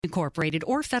Incorporated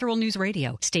or Federal News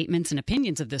Radio. Statements and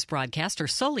opinions of this broadcast are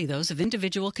solely those of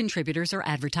individual contributors or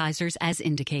advertisers as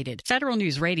indicated. Federal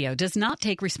News Radio does not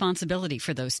take responsibility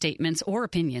for those statements or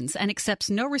opinions and accepts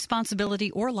no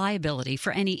responsibility or liability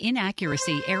for any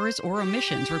inaccuracy, errors, or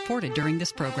omissions reported during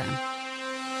this program.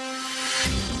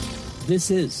 This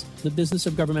is the Business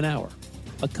of Government Hour,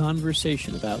 a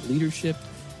conversation about leadership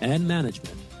and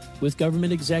management with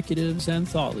government executives and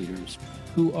thought leaders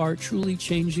who are truly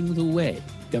changing the way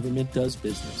government does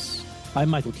business. I'm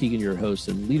Michael Keegan, your host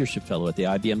and leadership fellow at the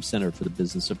IBM Center for the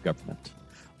Business of Government.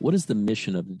 What is the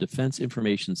mission of the Defense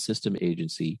Information System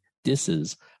Agency,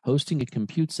 DISA's Hosting and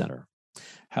Compute Center?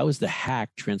 How is the HaCC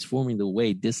transforming the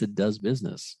way DISA does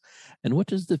business? And what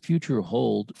does the future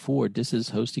hold for DISA's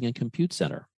Hosting and Compute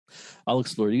Center? I'll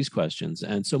explore these questions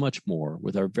and so much more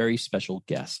with our very special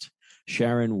guest,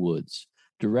 Sharon Woods,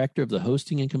 Director of the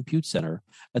Hosting and Compute Center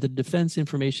at the Defense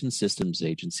Information Systems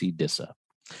Agency, DISA.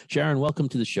 Sharon, welcome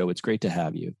to the show. It's great to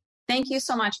have you. Thank you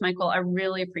so much, Michael. I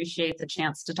really appreciate the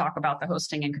chance to talk about the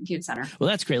Hosting and Compute Center. Well,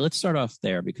 that's great. Let's start off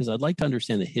there because I'd like to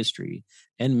understand the history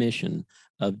and mission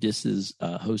of DISA's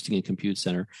Hosting and Compute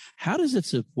Center. How does it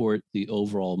support the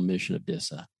overall mission of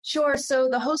DISA? Sure. So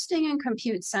the Hosting and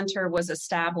Compute Center was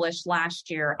established last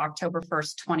year, October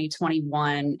 1st,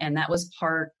 2021, and that was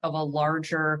part of a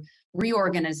larger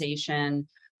reorganization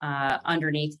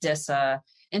underneath DISA.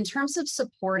 In terms of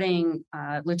supporting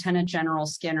Lieutenant General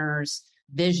Skinner's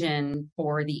vision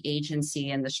for the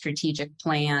agency and the strategic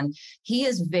plan, he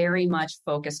is very much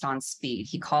focused on speed.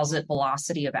 He calls it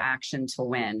velocity of action to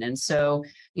win. And so,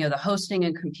 the Hosting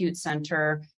and Compute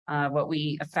Center, what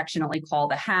we affectionately call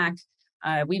the HaCC,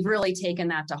 we've really taken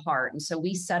that to heart. And so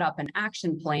we set up an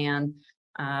action plan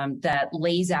that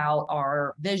lays out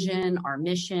our vision, our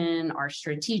mission, our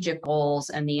strategic goals,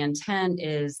 and the intent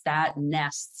is that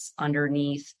nests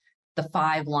underneath the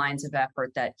 5 lines of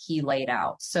effort that he laid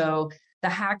out. So the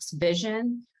HaCC's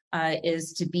vision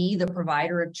is to be the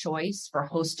provider of choice for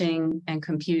hosting and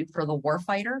compute for the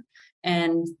warfighter,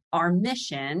 and our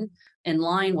mission in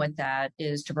line with that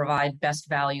is to provide best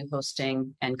value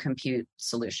hosting and compute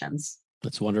solutions.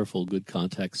 That's wonderful. Good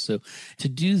context. So to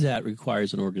do that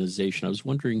requires an organization. I was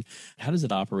wondering, how does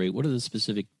it operate? What are the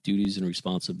specific duties and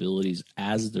responsibilities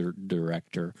as the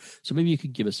director? So maybe you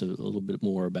could give us a little bit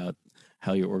more about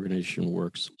how your organization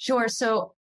works. Sure.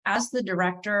 So as the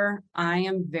director, I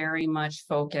am very much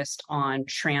focused on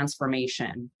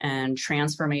transformation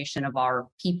of our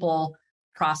people,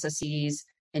 processes,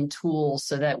 and tools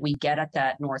so that we get at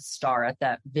that North Star, at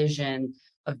that vision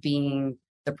of being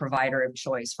the provider of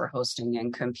choice for hosting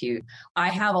and compute. I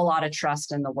have a lot of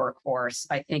trust in the workforce.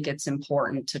 I think it's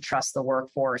important to trust the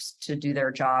workforce to do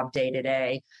their job day to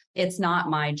day. It's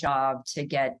not my job to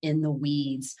get in the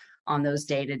weeds on those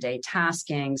day-to-day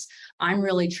taskings. I'm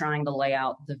really trying to lay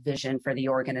out the vision for the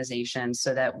organization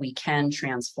so that we can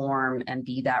transform and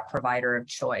be that provider of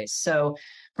choice. So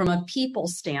from a people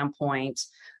standpoint,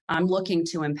 I'm looking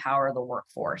to empower the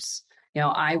workforce.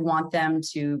 I want them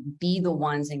to be the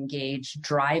ones engaged,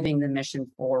 driving the mission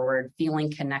forward,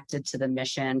 feeling connected to the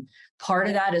mission. Part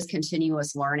of that is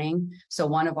continuous learning. So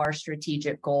one of our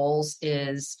strategic goals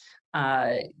is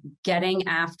getting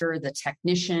after the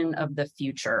technician of the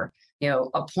future,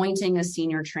 appointing a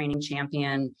senior training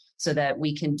champion so that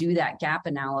we can do that gap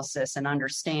analysis and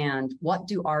understand what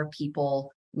do our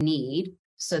people need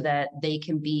so that they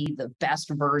can be the best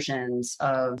versions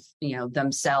of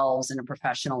themselves in a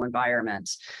professional environment.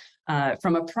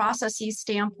 From a processes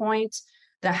standpoint,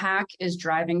 the HaCC is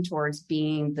driving towards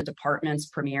being the department's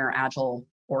premier agile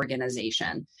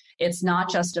organization. It's not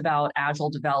just about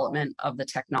agile development of the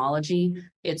technology.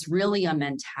 It's really a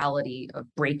mentality of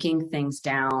breaking things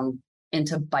down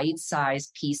into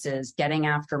bite-sized pieces, getting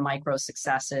after micro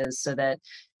successes so that,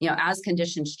 as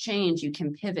conditions change, you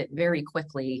can pivot very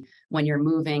quickly when you're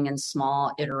moving in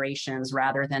small iterations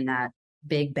rather than that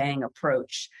big bang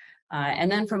approach.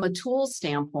 And then from a tools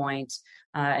standpoint,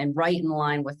 and right in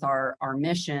line with our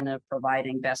mission of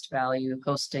providing best value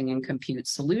hosting and compute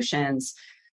solutions,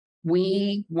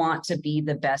 we want to be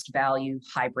the best value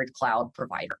hybrid cloud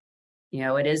provider.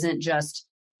 It isn't just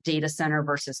data center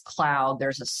versus cloud.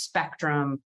 There's a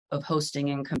spectrum of hosting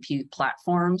and compute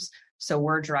platforms. So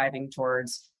we're driving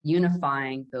towards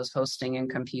unifying those hosting and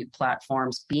compute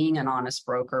platforms, being an honest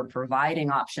broker, providing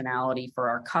optionality for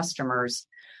our customers,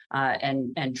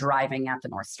 and driving at the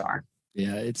North Star.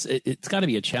 Yeah, it's got to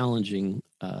be a challenging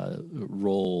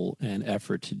role and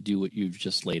effort to do what you've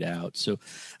just laid out. So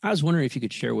I was wondering if you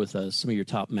could share with us some of your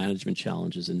top management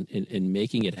challenges in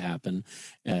making it happen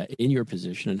in your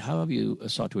position, and how have you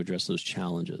sought to address those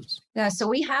challenges? Yeah, so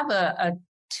we have a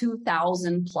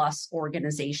 2,000 plus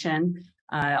organization.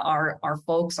 Our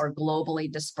folks are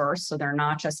globally dispersed, so they're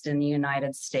not just in the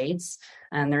United States,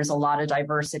 and there's a lot of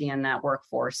diversity in that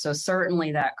workforce. So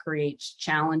certainly that creates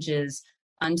challenges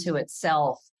unto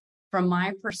itself. From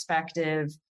my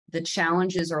perspective, the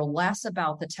challenges are less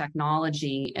about the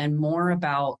technology and more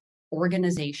about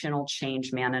organizational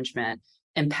change management,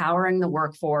 empowering the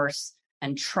workforce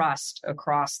and trust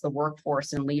across the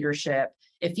workforce and leadership.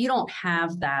 If you don't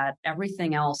have that,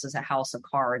 everything else is a house of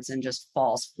cards and just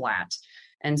falls flat.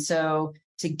 And so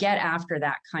to get after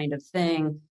that kind of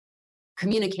thing,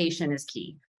 communication is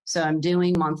key. So I'm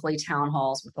doing monthly town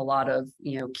halls with a lot of,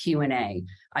 Q&A.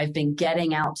 I've been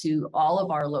getting out to all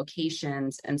of our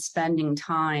locations and spending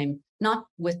time, not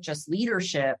with just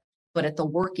leadership, but at the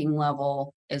working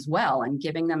level as well, and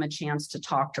giving them a chance to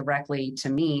talk directly to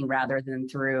me rather than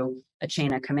through a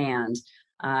chain of command.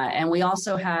 And we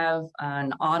also have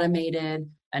an automated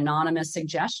anonymous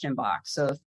suggestion box. So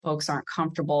if folks aren't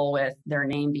comfortable with their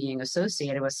name being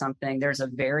associated with something, there's a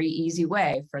very easy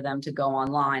way for them to go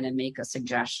online and make a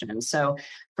suggestion. So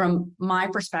from my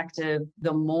perspective,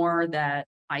 the more that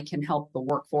I can help the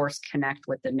workforce connect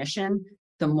with the mission,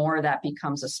 the more that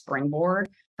becomes a springboard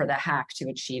for the HaCC to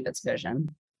achieve its vision.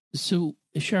 So,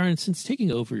 Sharon, since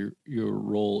taking over your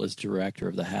role as director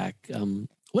of the HaCC,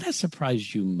 what has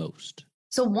surprised you most?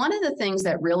 So one of the things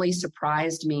that really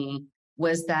surprised me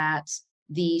was that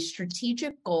the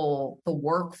strategic goal the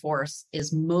workforce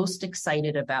is most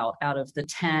excited about out of the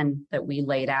 10 that we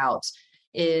laid out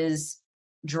is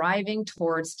driving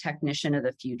towards technician of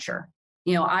the future.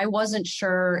 I wasn't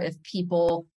sure if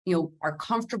people, are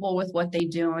comfortable with what they're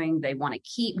doing, they want to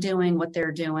keep doing what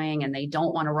they're doing, and they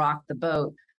don't want to rock the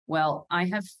boat. Well, I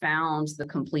have found the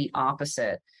complete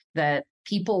opposite, that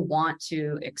people want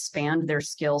to expand their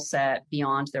skill set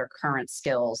beyond their current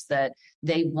skills, that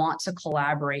they want to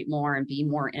collaborate more and be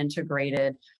more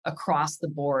integrated across the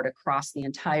board, across the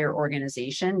entire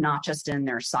organization, not just in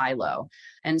their silo.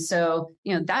 And so,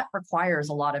 that requires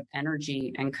a lot of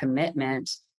energy and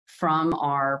commitment from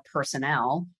our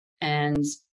personnel, and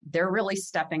they're really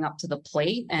stepping up to the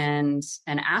plate and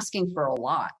asking for a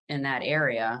lot in that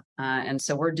area. And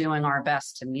so we're doing our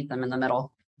best to meet them in the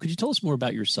middle. Could you tell us more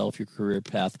about yourself, your career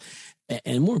path,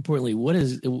 and more importantly, what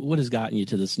has gotten you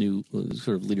to this new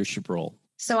sort of leadership role?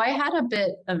 So I had a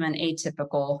bit of an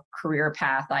atypical career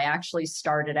path. I actually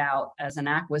started out as an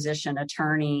acquisition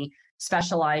attorney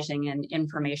specializing in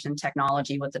information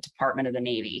technology with the Department of the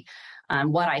Navy.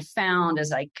 What I found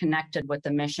as I connected with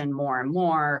the mission more and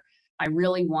more, I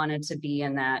really wanted to be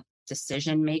in that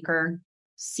decision maker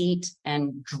seat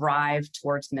and drive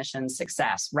towards mission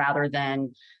success rather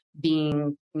than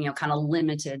being, kind of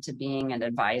limited to being an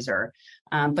advisor.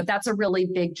 But that's a really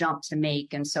big jump to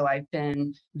make. And so I've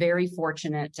been very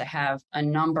fortunate to have a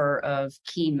number of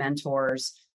key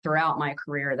mentors throughout my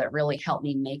career that really helped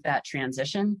me make that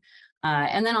transition.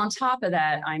 And then on top of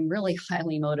that, I'm really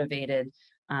highly motivated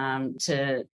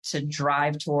to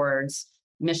drive towards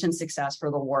mission success for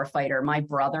the warfighter. My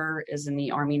brother is in the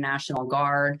Army National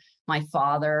Guard. My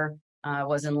father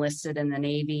was enlisted in the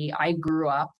Navy. I grew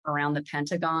up around the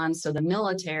Pentagon, so the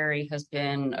military has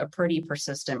been a pretty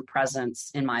persistent presence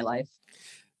in my life.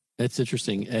 That's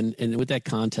interesting. And with that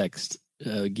context,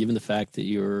 given the fact that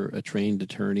you're a trained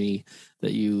attorney,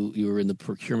 that you were in the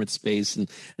procurement space, and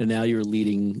now you're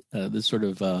leading this sort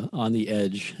of on the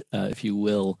edge, if you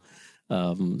will,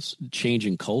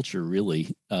 changing culture,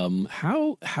 really.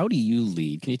 How do you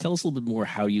lead? Can you tell us a little bit more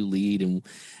how you lead,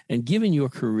 and given your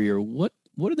career, what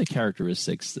are the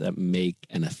characteristics that make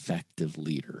an effective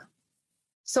leader?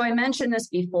 So I mentioned this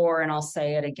before, and I'll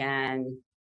say it again.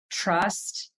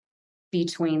 Trust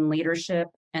between leadership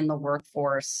and the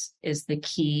workforce is the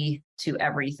key to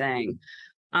everything.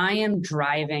 I am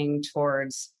driving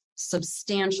towards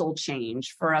substantial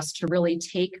change for us to really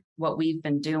take what we've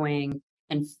been doing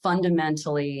and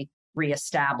fundamentally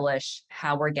reestablish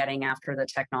how we're getting after the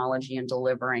technology and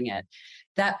delivering it.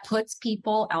 That puts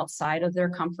people outside of their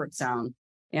comfort zone,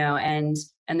 and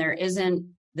there isn't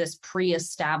this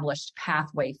pre-established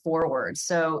pathway forward.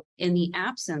 So in the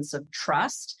absence of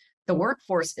trust, the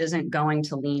workforce isn't going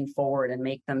to lean forward and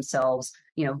make themselves,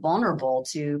 vulnerable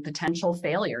to potential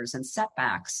failures and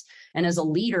setbacks. And as a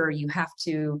leader, you have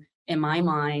to, in my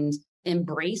mind,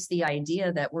 embrace the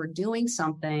idea that we're doing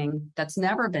something that's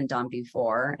never been done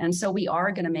before. And so we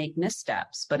are going to make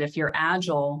missteps. But if you're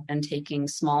agile and taking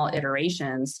small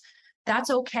iterations,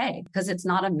 that's okay, because it's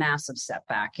not a massive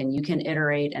setback and you can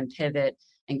iterate and pivot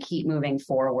and keep moving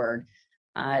forward.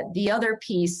 The other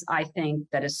piece I think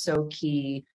that is so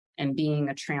key in being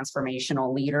a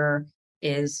transformational leader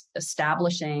is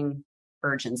establishing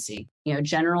urgency.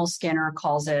 General Skinner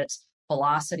calls it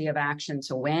velocity of action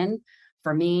to win.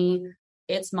 For me,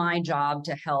 it's my job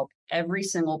to help every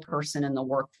single person in the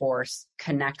workforce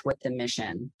connect with the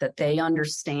mission, that they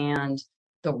understand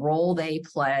the role they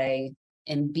play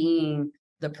in being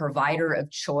the provider of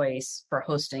choice for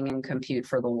hosting and compute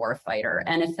for the warfighter.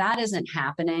 And if that isn't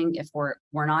happening, if we're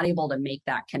not able to make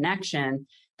that connection,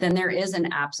 then there is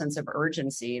an absence of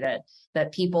urgency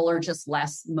that people are just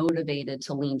less motivated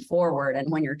to lean forward.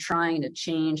 And when you're trying to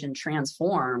change and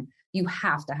transform, you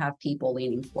have to have people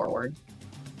leaning forward.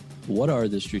 What are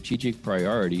the strategic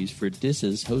priorities for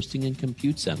DISA's Hosting and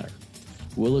Compute Center?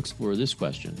 We'll explore this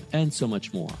question and so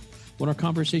much more when our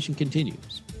conversation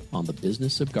continues on the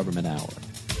Business of Government Hour.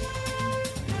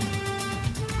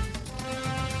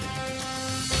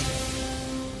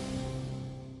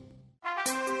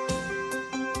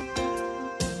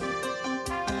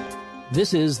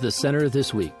 This is the Center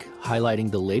This Week, highlighting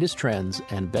the latest trends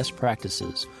and best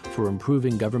practices for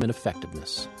improving government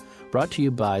effectiveness. Brought to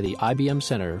you by the IBM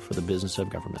Center for the Business of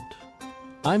Government.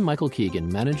 I'm Michael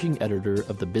Keegan, Managing Editor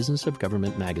of the Business of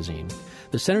Government magazine.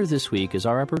 The Center This Week is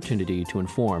our opportunity to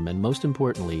inform and, most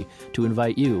importantly, to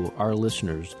invite you, our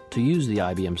listeners, to use the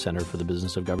IBM Center for the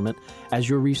Business of Government as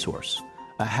your resource,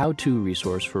 a how-to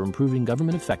resource for improving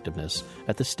government effectiveness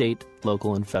at the state,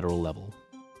 local, and federal level.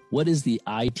 What is the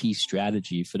IT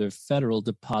strategy for the Federal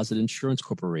Deposit Insurance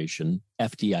Corporation,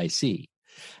 FDIC?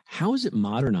 How is it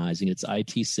modernizing its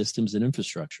IT systems and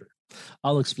infrastructure?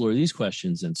 I'll explore these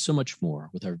questions and so much more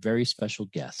with our very special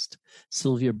guest,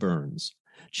 Sylvia Burns,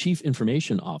 Chief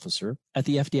Information Officer at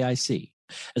the FDIC.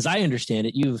 As I understand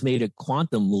it, you've made a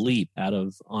quantum leap out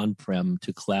of on-prem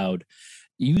to cloud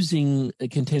using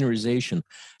containerization.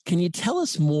 Can you tell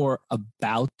us more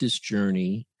about this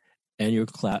journey and your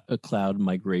cloud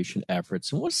migration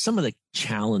efforts, and what are some of the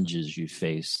challenges you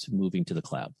faced moving to the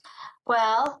cloud?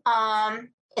 Well,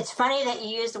 it's funny that you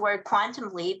use the word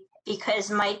quantum leap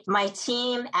because my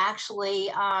team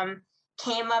actually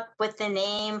came up with the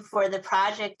name for the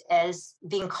project as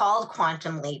being called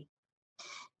Quantum Leap.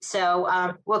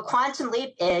 So what Quantum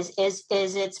Leap is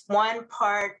it's one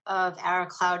part of our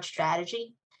cloud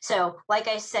strategy. So like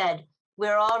I said,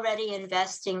 we're already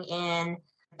investing in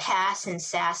PaaS and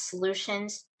SaaS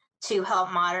solutions to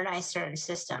help modernize certain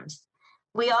systems.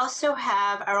 We also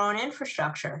have our own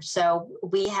infrastructure. So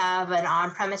we have an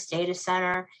on-premise data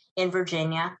center in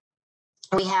Virginia.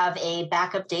 We have a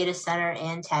backup data center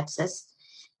in Texas.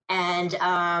 And,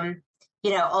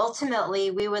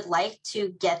 ultimately, we would like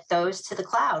to get those to the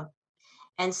cloud.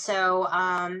 And so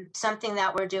something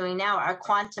that we're doing now, our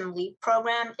Quantum Leap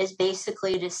program, is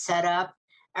basically to set up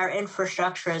our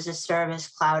infrastructure as a service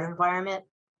cloud environment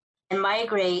and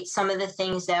migrate some of the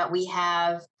things that we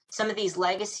have, some of these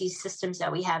legacy systems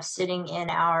that we have sitting in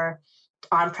our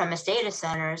on-premise data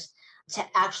centers, to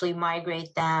actually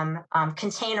migrate them,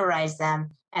 containerize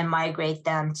them, and migrate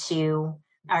them to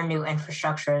our new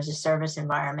infrastructure as a service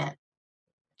environment.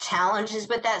 Challenges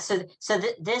with that. So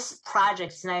this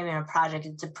project is not even a project,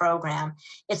 it's a program.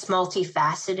 It's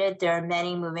multifaceted. There are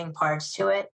many moving parts to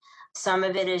it. Some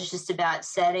of it is just about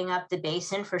setting up the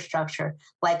base infrastructure.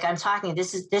 Like I'm talking,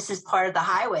 this is part of the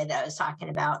highway that I was talking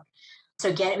about.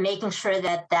 So making sure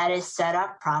that that is set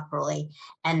up properly,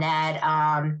 and that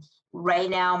right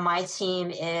now my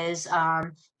team is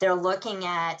they're looking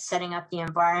at setting up the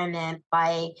environment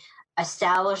by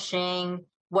establishing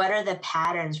what are the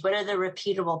patterns, what are the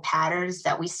repeatable patterns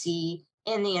that we see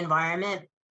in the environment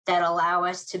that allow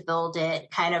us to build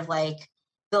it kind of like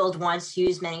build once,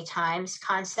 use many times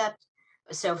concept.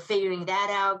 So figuring that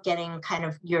out, getting kind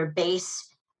of your base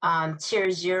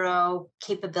tier 0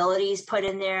 capabilities put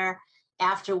in there,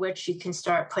 after which you can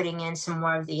start putting in some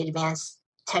more of the advanced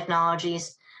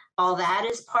technologies. All that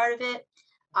is part of it.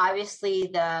 Obviously,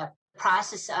 the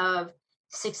process of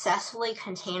successfully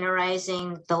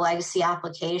containerizing the legacy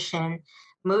application,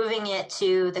 moving it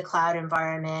to the cloud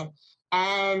environment,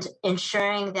 and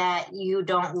ensuring that you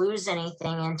don't lose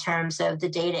anything in terms of the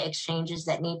data exchanges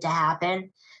that need to happen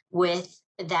with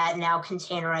that now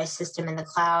containerized system in the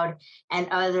cloud and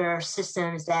other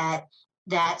systems that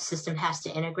system has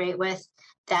to integrate with.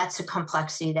 That's a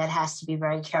complexity that has to be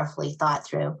very carefully thought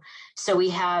through. So we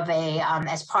have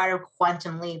as part of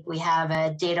Quantum Leap, we have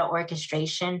a data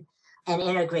orchestration and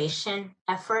integration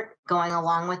effort going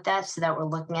along with that, so that we're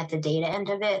looking at the data end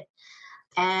of it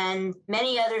and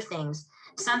many other things.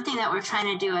 Something that we're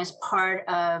trying to do as part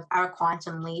of our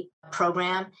Quantum Leap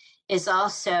program is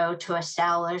also to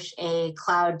establish a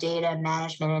cloud data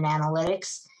management and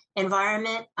analytics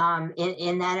environment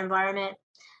in that environment.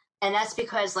 And that's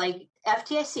because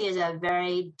FDIC is a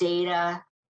very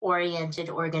data-oriented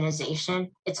organization.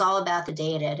 It's all about the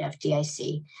data at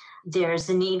FDIC. There's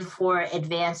the need for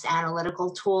advanced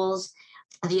analytical tools.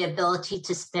 the ability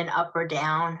to spin up or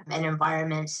down an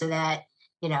environment so that,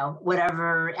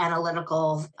 whatever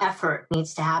analytical effort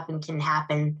needs to happen can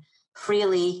happen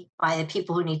freely by the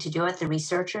people who need to do it, the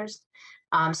researchers.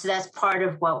 So that's part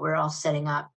of what we're all setting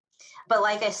up. But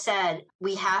like I said,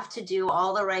 we have to do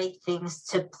all the right things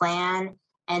to plan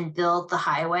and build the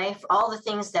highway for all the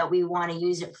things that we want to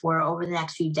use it for over the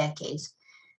next few decades.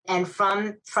 And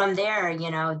from there,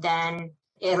 then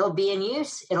it'll be in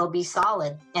use, it'll be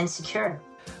solid and secure.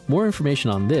 More information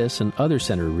on this and other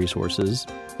center resources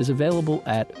is available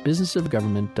at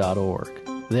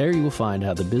businessofgovernment.org. There you will find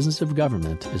how the business of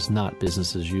government is not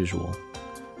business as usual.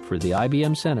 For the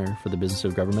IBM Center for the Business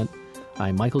of Government,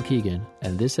 I'm Michael Keegan,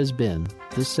 and this has been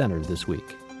The Center This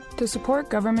Week. To support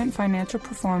government financial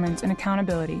performance and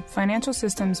accountability, financial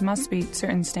systems must meet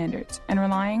certain standards, and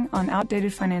relying on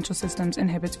outdated financial systems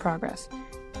inhibits progress.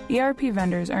 ERP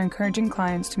vendors are encouraging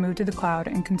clients to move to the cloud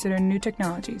and consider new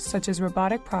technologies such as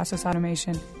robotic process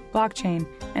automation, blockchain,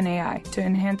 and AI to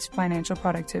enhance financial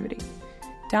productivity.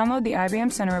 Download the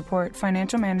IBM Center report,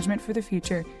 Financial Management for the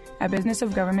Future, at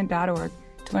businessofgovernment.org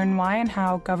to learn why and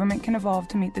how government can evolve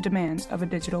to meet the demands of a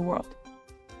digital world.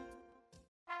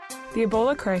 The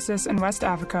Ebola crisis in West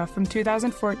Africa from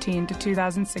 2014 to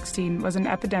 2016 was an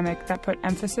epidemic that put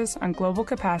emphasis on global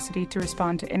capacity to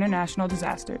respond to international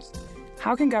disasters.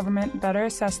 How can government better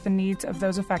assess the needs of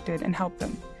those affected and help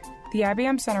them? The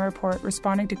IBM Center report,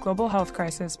 Responding to Global Health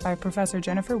Crisis by Professor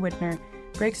Jennifer Widner,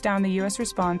 breaks down the U.S.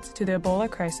 response to the Ebola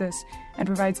crisis and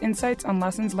provides insights on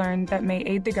lessons learned that may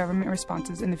aid the government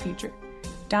responses in the future.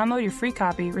 Download your free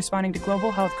copy, Responding to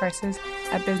Global Health Crisis,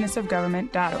 at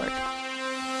businessofgovernment.org.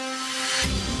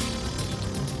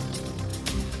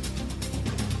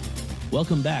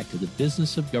 Welcome back to the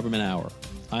Business of Government Hour.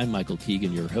 I'm Michael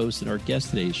Keegan, your host, and our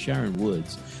guest today is Sharon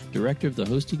Woods, Director of the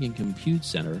Hosting and Compute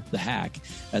Center, the HaCC,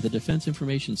 at the Defense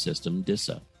Information System,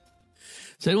 DISA.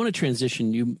 So I want to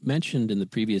transition. You mentioned in the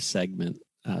previous segment,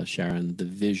 Sharon, the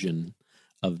vision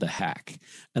of the HaCC.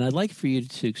 And I'd like for you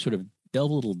to sort of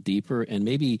delve a little deeper and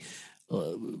maybe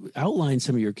outline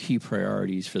some of your key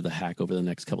priorities for the HaCC over the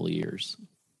next couple of years.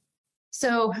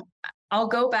 So I'll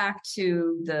go back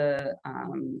to the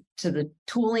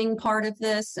tooling part of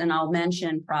this, and I'll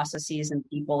mention processes and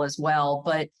people as well.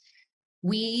 But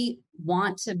we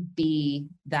want to be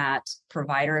that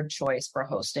provider of choice for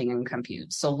hosting and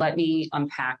compute. So let me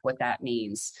unpack what that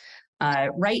means.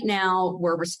 Right now,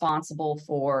 we're responsible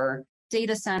for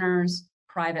data centers,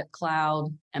 private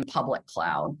cloud, and public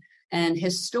cloud. And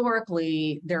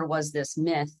historically, there was this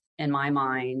myth in my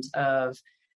mind of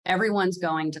everyone's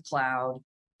going to cloud,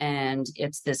 and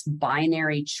it's this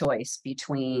binary choice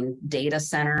between data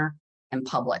center and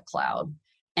public cloud.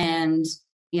 And,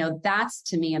 that's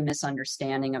to me a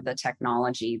misunderstanding of the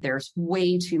technology. There's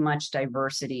way too much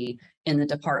diversity in the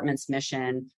department's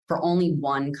mission for only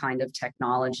one kind of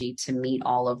technology to meet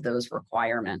all of those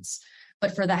requirements.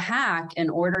 But for the HaCC, in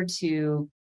order to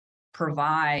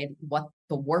provide what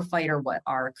the warfighter, what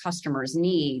our customers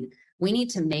need, we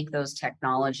need to make those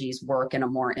technologies work in a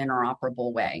more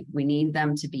interoperable way. We need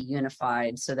them to be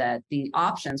unified so that the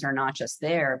options are not just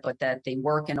there, but that they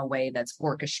work in a way that's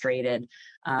orchestrated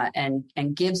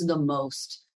and gives the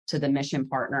most to the mission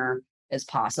partner as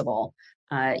possible.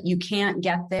 You can't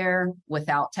get there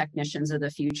without technicians of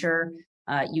the future.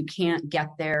 You can't get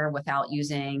there without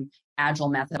using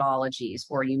agile methodologies,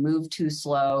 or you move too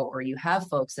slow, or you have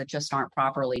folks that just aren't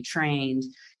properly trained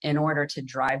in order to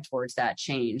drive towards that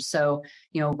change. So,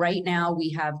 right now we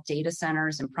have data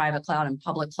centers in private cloud and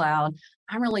public cloud.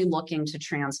 I'm really looking to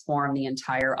transform the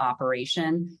entire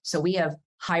operation. So we have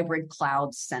hybrid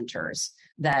cloud centers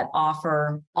that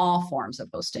offer all forms of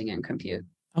hosting and compute.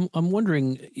 I'm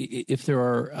wondering if there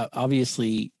are,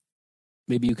 obviously,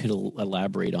 maybe you could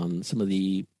elaborate on some of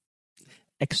the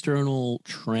external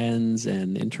trends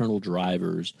and internal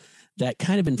drivers that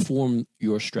kind of inform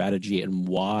your strategy and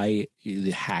why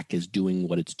the HaCC is doing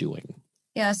what it's doing.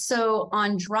 Yeah, so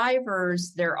on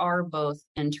drivers, there are both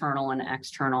internal and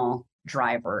external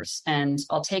drivers. And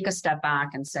I'll take a step back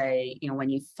and say, when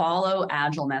you follow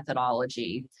agile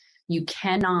methodology, you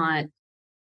cannot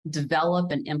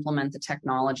develop and implement the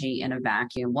technology in a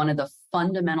vacuum. One of the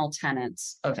fundamental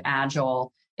tenets of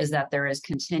agile is that there is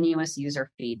continuous user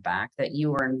feedback, that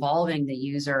you are involving the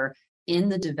user in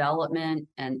the development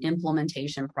and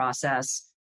implementation process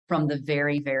from the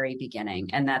very, very beginning,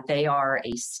 and that they are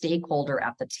a stakeholder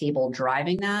at the table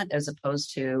driving that as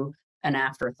opposed to an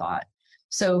afterthought.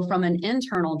 So from an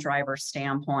internal driver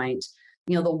standpoint,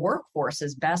 the workforce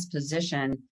is best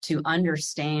positioned to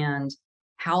understand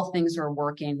how things are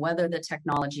working, whether the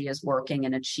technology is working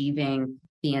and achieving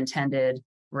the intended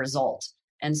result.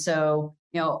 And so,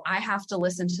 I have to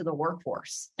listen to the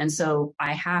workforce. And so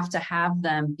I have to have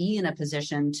them be in a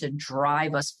position to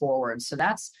drive us forward. So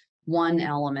that's one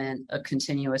element of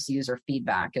continuous user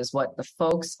feedback, is what the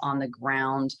folks on the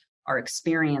ground are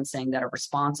experiencing that are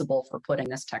responsible for putting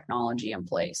this technology in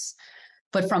place.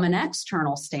 But from an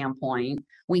external standpoint,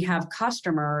 we have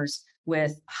customers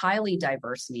with highly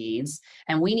diverse needs,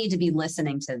 and we need to be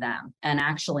listening to them and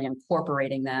actually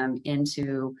incorporating them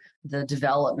into the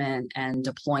development and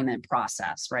deployment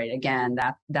process, right? Again,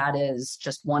 that is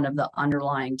just one of the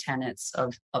underlying tenets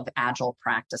of agile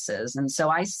practices. And so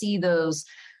I see those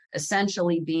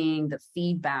essentially being the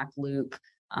feedback loop.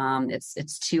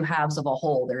 It's two halves of a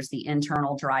whole. There's the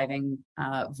internal driving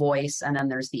voice, and then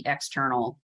there's the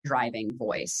external driving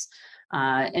voice.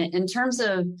 In terms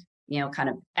of kind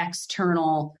of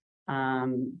external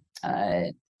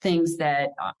things that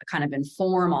kind of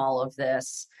inform all of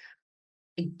this,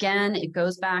 again, it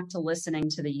goes back to listening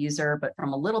to the user, but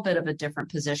from a little bit of a different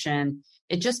position.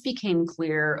 It just became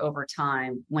clear over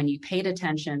time when you paid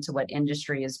attention to what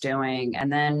industry is doing,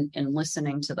 and then in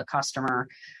listening to the customer,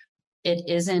 it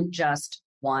isn't just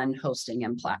one hosting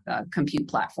and compute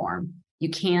platform. You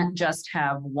can't just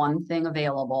have one thing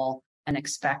available and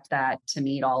expect that to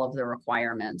meet all of the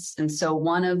requirements. And so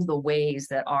one of the ways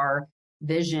that our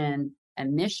vision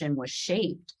and mission was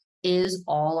shaped is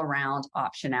all around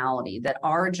optionality, that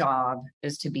our job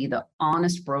is to be the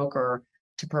honest broker,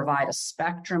 to provide a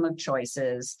spectrum of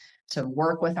choices, to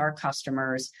work with our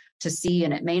customers to see,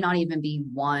 and it may not even be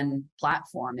one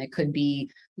platform. It could be,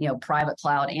 private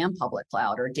cloud and public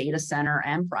cloud, or data center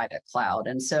and private cloud.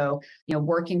 And so,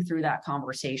 working through that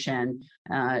conversation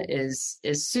is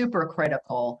super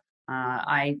critical.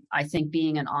 I think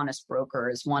being an honest broker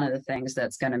is one of the things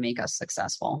that's going to make us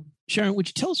successful. Sharon, would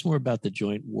you tell us more about the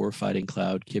Joint Warfighting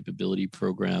Cloud Capability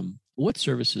Program? What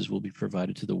services will be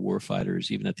provided to the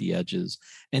warfighters, even at the edges?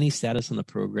 Any status on the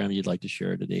program you'd like to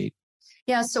share to date?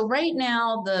 Yeah, so right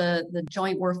now, the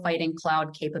Joint Warfighting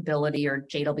Cloud Capability, or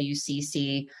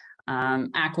JWCC,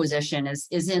 acquisition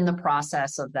is in the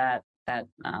process of that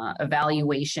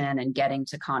evaluation and getting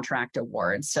to contract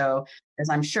award. So as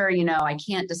I'm sure you know, I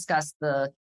can't discuss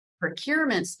the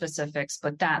procurement specifics,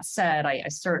 but that said, I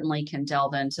certainly can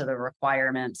delve into the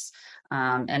requirements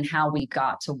and how we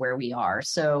got to where we are.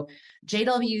 So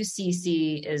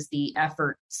JWCC is the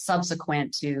effort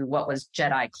subsequent to what was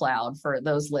JEDI Cloud, for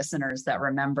those listeners that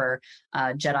remember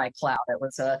JEDI Cloud. It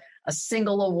was a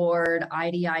single award,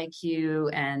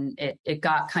 IDIQ, and it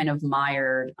got kind of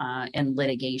mired in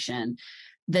litigation.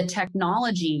 The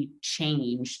technology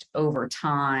changed over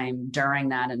time during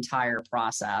that entire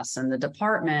process. And the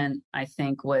department, I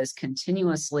think, was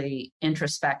continuously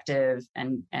introspective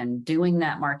and doing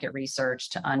that market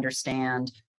research to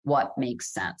understand what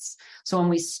makes sense. So when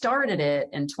we started it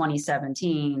in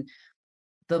 2017,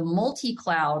 the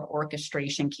multi-cloud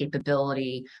orchestration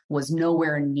capability was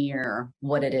nowhere near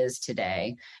what it is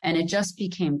today. And it just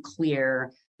became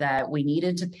clear that we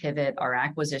needed to pivot our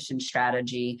acquisition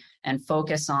strategy and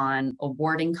focus on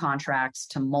awarding contracts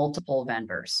to multiple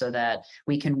vendors so that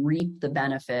we can reap the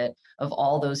benefit of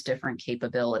all those different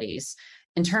capabilities.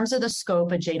 In terms of the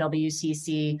scope of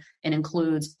JWCC, it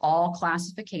includes all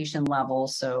classification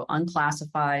levels, so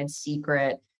unclassified,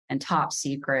 secret, and top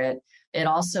secret. It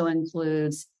also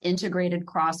includes integrated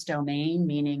cross-domain,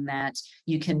 meaning that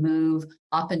you can move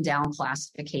up and down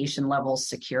classification levels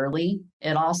securely.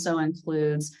 It also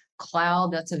includes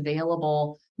cloud that's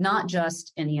available not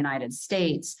just in the United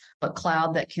States, but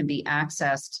cloud that can be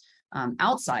accessed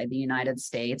outside the United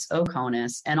States,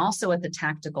 OCONUS, and also at the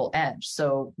tactical edge.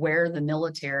 So where the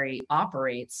military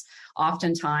operates,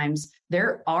 oftentimes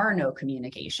there are no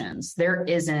communications. There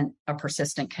isn't a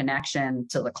persistent connection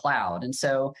to the cloud. And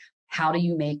so how do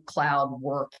you make cloud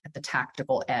work at the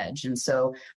tactical edge? And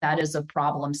so that is a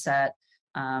problem set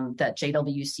that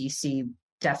JWCC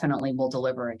definitely will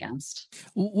deliver against.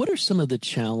 What are some of the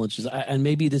challenges? And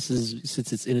maybe this is,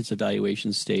 since it's in its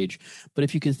evaluation stage, but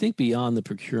if you can think beyond the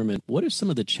procurement, what are some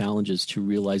of the challenges to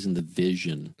realizing the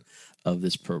vision of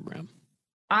this program?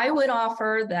 I would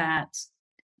offer that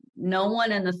no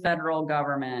one in the federal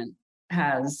government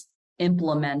has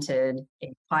implemented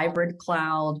a hybrid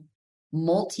cloud,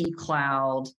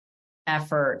 multi-cloud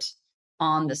effort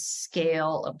on the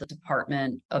scale of the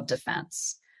Department of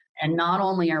Defense. And not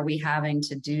only are we having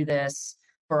to do this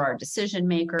for our decision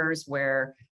makers,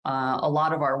 where a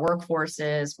lot of our workforce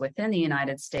is within the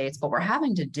United States, but we're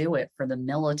having to do it for the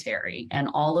military and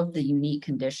all of the unique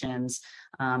conditions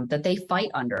that they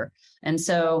fight under. And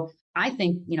so I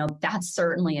think, that's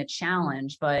certainly a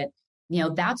challenge, but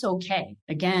that's okay.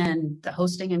 Again, the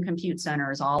hosting and compute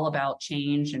center is all about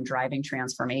change and driving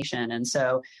transformation. And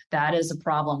so that is a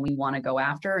problem we want to go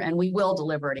after, and we will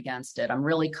deliver it against it. I'm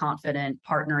really confident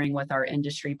partnering with our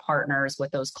industry partners,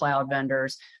 with those cloud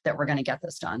vendors, that we're going to get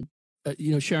this done.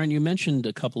 Sharon, you mentioned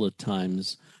a couple of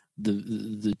times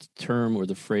the term or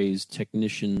the phrase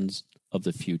technicians of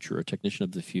the future, a technician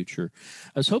of the future.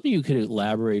 I was hoping you could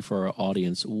elaborate for our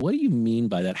audience. What do you mean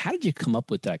by that? How did you come up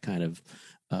with that kind of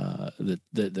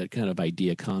that kind of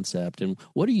idea concept, and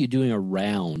what are you doing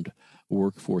around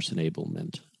workforce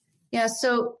enablement? Yeah,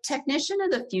 so technician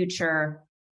of the future,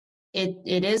 it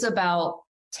is about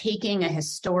taking a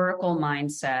historical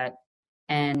mindset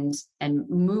and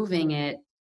moving it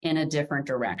in a different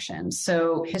direction.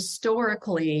 So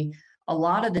historically, a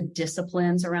lot of the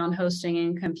disciplines around hosting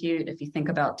and compute, if you think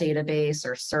about database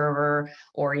or server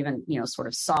or even sort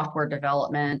of software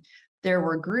development, there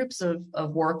were groups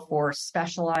of workforce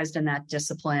specialized in that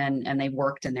discipline, and they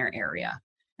worked in their area.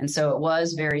 And so it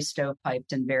was very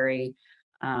stovepiped and very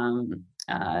siloed.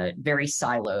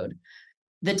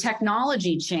 The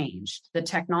technology changed. The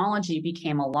technology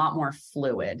became a lot more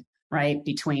fluid, right?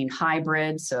 Between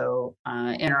hybrid, so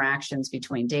interactions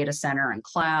between data center and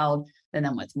cloud, and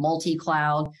then with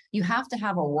multi-cloud, you have to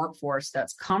have a workforce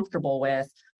that's comfortable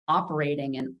with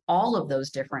operating in all of those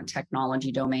different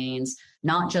technology domains,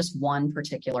 not just one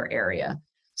particular area.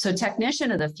 So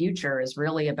technician of the future is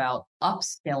really about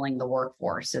upskilling the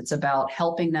workforce. It's about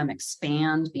helping them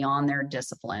expand beyond their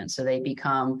discipline so they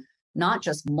become not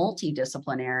just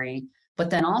multidisciplinary, but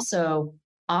then also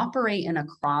operate in a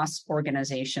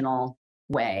cross-organizational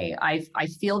way. I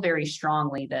feel very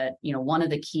strongly that one of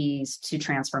the keys to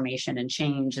transformation and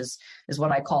change is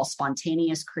what I call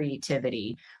spontaneous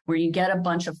creativity, where you get a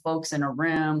bunch of folks in a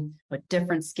room with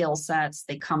different skill sets.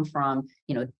 They come from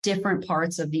different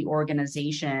parts of the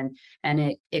organization,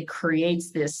 and it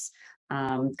creates this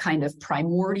kind of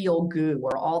primordial goo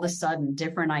where all of a sudden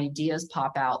different ideas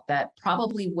pop out that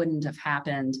probably wouldn't have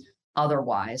happened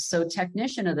otherwise. So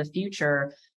technician of the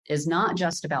future is not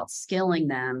just about skilling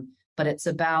them, but it's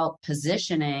about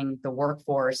positioning the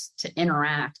workforce to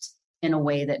interact in a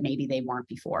way that maybe they weren't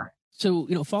before. So,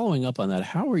 following up on that,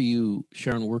 how are you,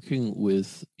 Sharon, working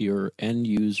with your end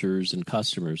users and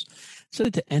customers so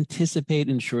that to anticipate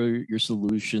and ensure your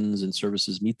solutions and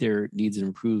services meet their needs and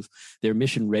improve their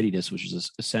mission readiness, which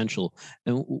is essential?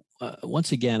 And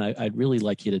once again, I'd really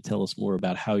like you to tell us more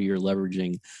about how you're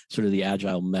leveraging sort of the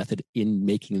agile method in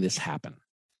making this happen.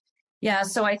 Yeah,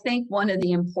 so I think one of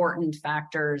the important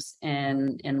factors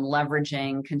in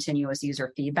leveraging continuous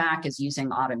user feedback is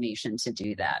using automation to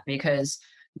do that, because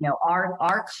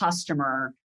our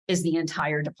customer is the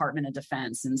entire Department of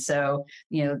Defense. And so,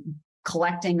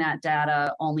 collecting that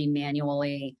data only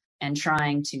manually and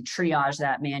trying to triage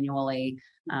that manually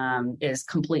is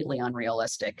completely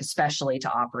unrealistic, especially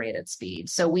to operate at speed.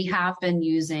 So we have been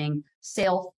using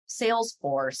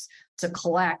Salesforce to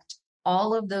collect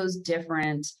all of those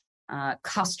different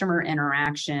customer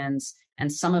interactions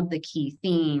and some of the key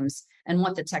themes. And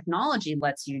what the technology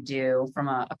lets you do from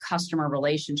a customer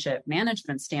relationship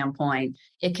management standpoint,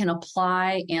 it can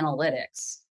apply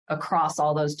analytics across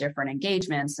all those different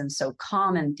engagements. And so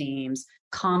common themes,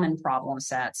 common problem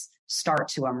sets start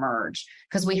to emerge,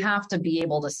 because we have to be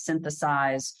able to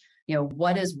synthesize,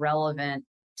 what is relevant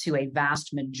to a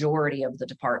vast majority of the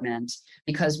department,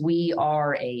 because we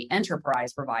are an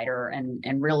enterprise provider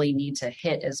and really need to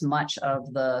hit as much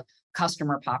of the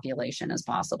customer population as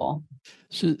possible.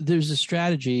 So there's a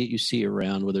strategy you see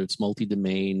around, whether it's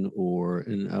multi-domain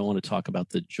and I want to talk about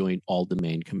the joint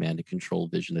all-domain command and control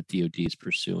vision that DoD is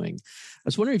pursuing. I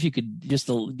was wondering if you could just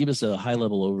give us a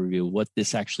high-level overview of what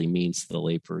this actually means to the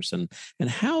layperson, and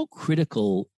how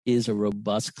critical is a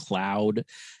robust cloud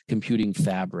computing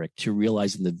fabric to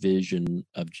realizing the vision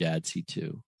of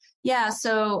JADC2? Yeah,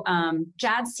 so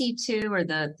JADC2, or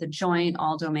the Joint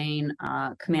All-Domain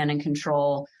Command and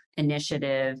Control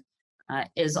Initiative,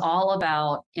 is all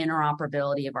about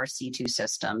interoperability of our C2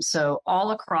 system. So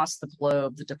all across the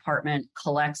globe, the department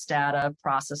collects data,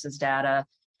 processes data,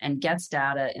 and gets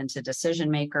data into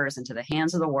decision makers, into the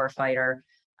hands of the warfighter,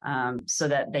 so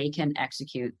that they can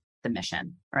execute the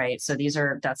mission, right? So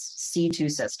that's C2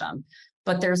 system,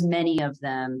 but there's many of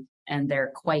them and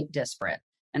they're quite disparate.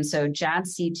 And so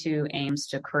JADC2 aims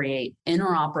to create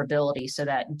interoperability so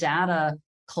that data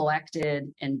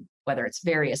collected in whether it's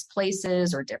various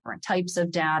places or different types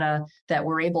of data, that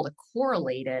we're able to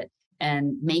correlate it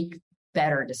and make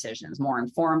better decisions, more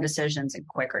informed decisions and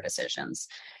quicker decisions.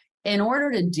 In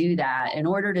order to do that, in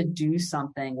order to do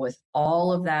something with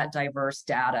all of that diverse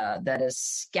data that is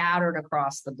scattered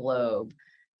across the globe,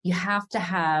 you have to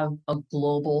have a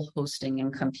global hosting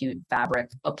and compute fabric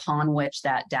upon which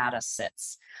that data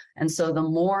sits. And so the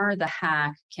more the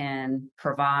HaCC can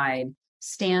provide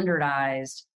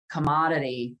standardized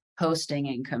commodity hosting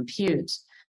and compute,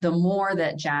 the more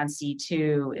that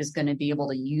JADC2 is going to be able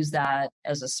to use that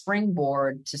as a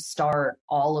springboard to start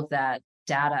all of that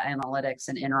data analytics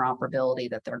and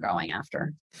interoperability that they're going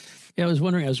after. Yeah, I was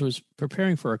wondering, as I was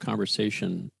preparing for our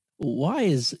conversation, why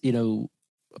is,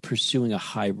 pursuing a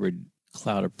hybrid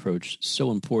cloud approach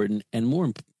so important, and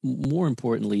more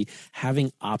importantly, having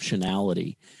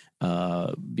optionality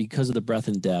because of the breadth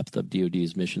and depth of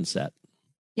DoD's mission set?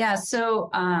 Yeah, so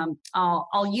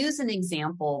I'll use an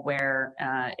example where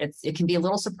it can be a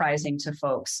little surprising to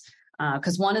folks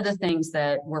because one of the things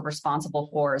that we're responsible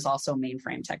for is also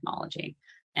mainframe technology.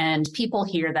 And people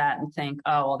hear that and think,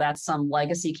 oh, well, that's some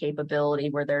legacy capability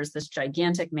where there's this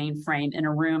gigantic mainframe in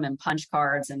a room and punch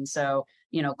cards. And so,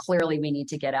 clearly we need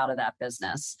to get out of that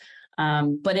business.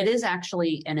 But it is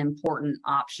actually an important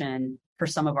option for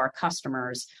some of our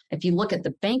customers. If you look at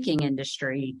the banking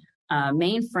industry,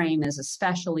 mainframe is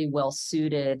especially well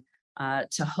suited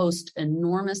to host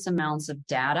enormous amounts of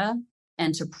data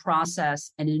and to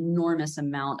process an enormous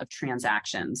amount of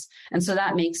transactions. And so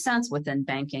that makes sense within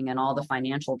banking and all the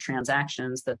financial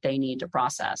transactions that they need to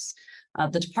process.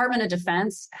 The Department of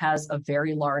Defense has a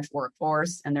very large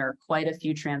workforce, and there are quite a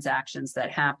few transactions that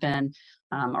happen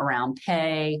around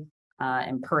pay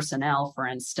and personnel, for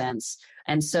instance.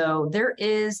 And so there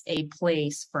is a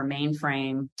place for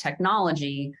mainframe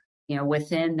technology,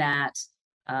 within that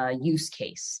use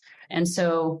case. And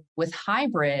so with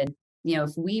hybrid,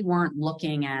 if we weren't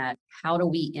looking at how do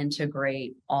we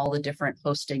integrate all the different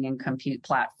hosting and compute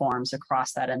platforms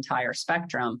across that entire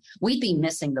spectrum, we'd be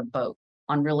missing the boat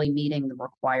on really meeting the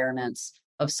requirements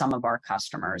of some of our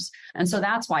customers. And so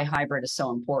that's why hybrid is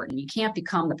so important. You can't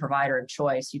become the provider of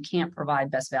choice. You can't provide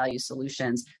best value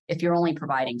solutions if you're only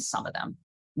providing some of them,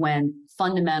 when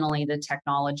fundamentally the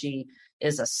technology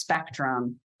is a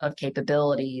spectrum of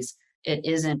capabilities. It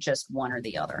isn't just one or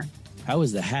the other. How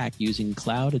is the HaCC using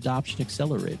cloud adoption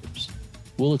accelerators?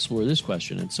 We'll explore this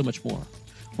question and so much more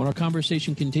when our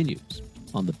conversation continues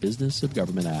on the Business of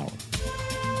Government Hour.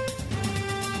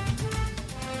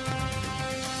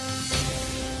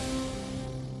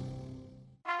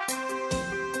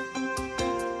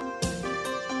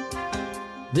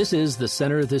 This is the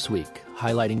Center This Week,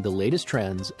 highlighting the latest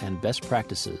trends and best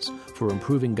practices for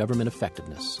improving government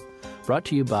effectiveness. Brought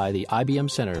to you by the IBM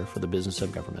Center for the Business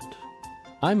of Government.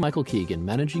 I'm Michael Keegan,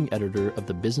 Managing Editor of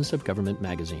the Business of Government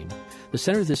magazine. The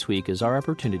Center This Week is our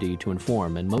opportunity to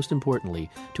inform and, most importantly,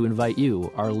 to invite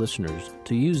you, our listeners,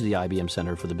 to use the IBM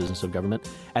Center for the Business of Government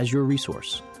as your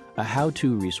resource, a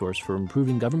how-to resource for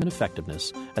improving government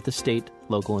effectiveness at the state,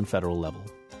 local, and federal level.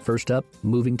 First up,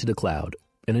 Moving to the Cloud,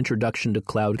 an introduction to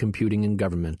cloud computing in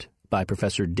government by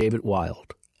Professor David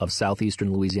Wild of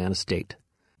Southeastern Louisiana State.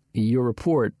 Your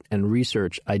report and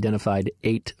research identified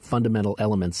 8 fundamental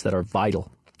elements that are vital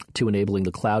to enabling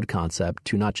the cloud concept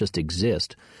to not just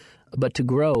exist, but to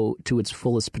grow to its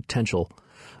fullest potential.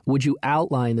 Would you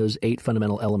outline those 8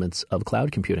 fundamental elements of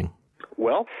cloud computing?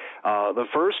 Well, the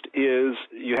first is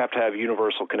you have to have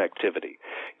universal connectivity.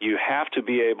 You have to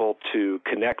be able to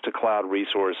connect to cloud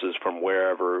resources from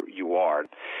wherever you are.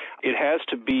 It has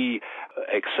to be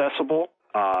accessible.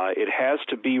 It has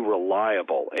to be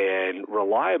reliable, and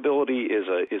reliability is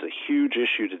a huge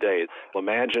issue today.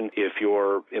 Imagine if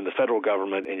you're in the federal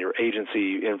government and your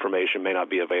agency information may not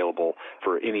be available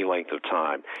for any length of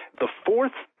time. The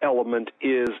fourth element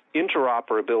is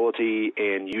interoperability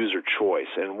and user choice.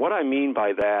 And what I mean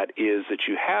by that is that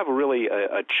you have really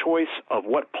a choice of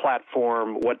what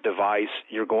platform, what device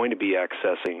you're going to be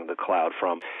accessing the cloud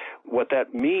from. What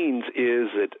that means is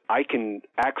that I can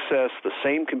access the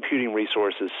same computing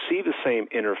resources, see the same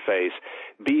interface,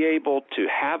 be able to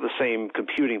have the same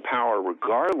computing power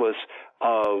regardless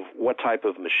of what type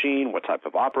of machine, what type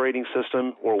of operating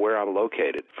system, or where I'm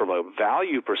located. From a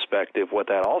value perspective, what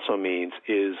that also means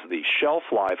is the shelf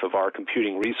life of our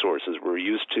computing resources we're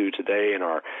used to today in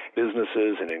our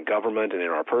businesses and in government and in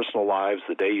our personal lives.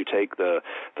 The day you take the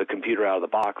computer out of the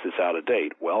box, it's out of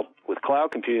date. Well, with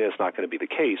cloud computing, that's not going to be the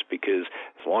case, because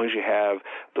as long as you have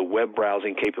the web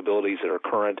browsing capabilities that are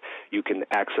current, you can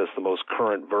access the most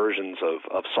current versions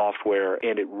of software.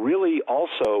 And it really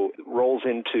also rolls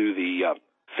into the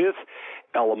fifth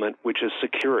element, which is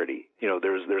security.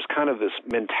 There's kind of this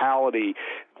mentality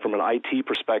from an IT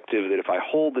perspective that if I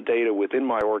hold the data within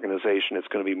my organization, it's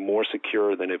going to be more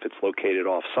secure than if it's located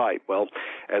off-site. Well,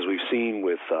 as we've seen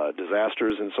with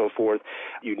disasters and so forth,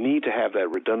 you need to have that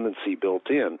redundancy built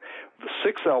in. The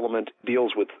sixth element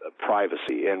deals with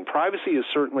privacy, and privacy is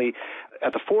certainly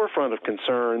at the forefront of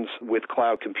concerns with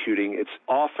cloud computing. It's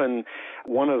often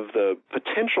one of the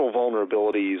potential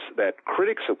vulnerabilities that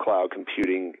critics of cloud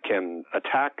computing can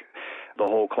attack the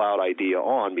whole cloud idea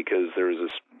on, because there's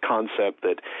this concept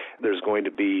that there's going to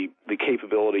be the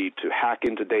capability to hack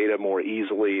into data more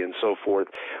easily and so forth.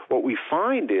 What we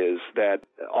find is that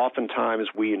oftentimes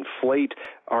we inflate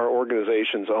our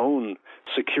organization's own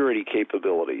security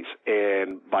capabilities,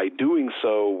 and by doing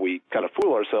so, we kind of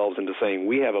fool ourselves into saying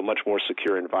we have a much more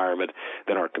secure environment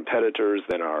than our competitors,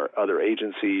 than our other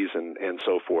agencies, and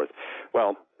so forth.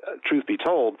 Well, truth be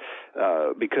told,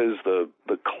 because the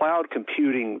cloud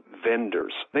computing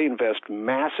vendors, they invest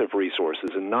massive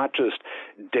resources in not just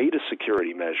data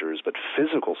security measures, but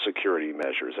physical security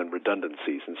measures and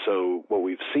redundancies. And so what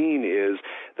we've seen is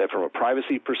that from a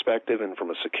privacy perspective and from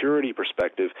a security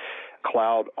perspective,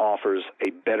 cloud offers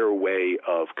a better way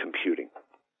of computing.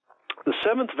 The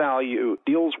seventh value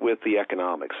deals with the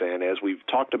economics, and as we've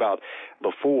talked about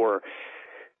before,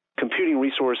 computing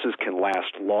resources can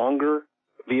last longer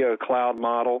via a cloud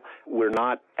model. We're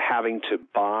not having to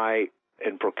buy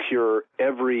and procure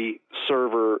every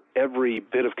server, every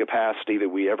bit of capacity that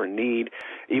we ever need.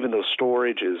 Even though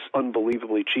storage is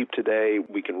unbelievably cheap today,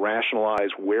 we can rationalize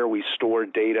where we store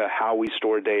data, how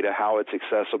it's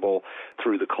accessible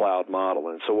through the cloud model.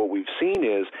 And so what we've seen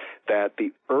is that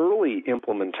the early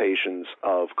implementations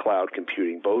of cloud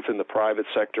computing, both in the private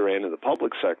sector and in the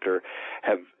public sector,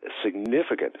 have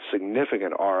significant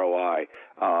ROI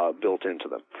built into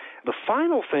them. The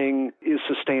final thing is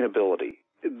sustainability.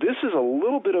 This is a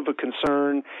little bit of a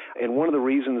concern, and one of the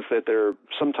reasons that there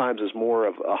sometimes is more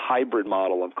of a hybrid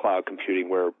model of cloud computing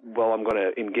where, well, I'm going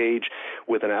to engage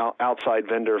with an outside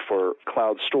vendor for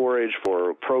cloud storage,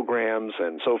 for programs,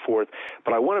 and so forth,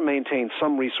 but I want to maintain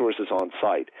some resources on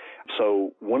site.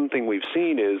 So one thing we've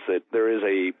seen is that there is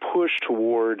a push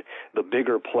toward the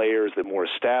bigger players, the more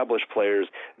established players.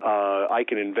 I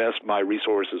can invest my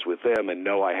resources with them and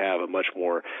know I have a much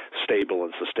more stable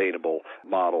and sustainable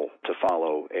model to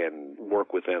follow and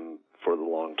work with them for the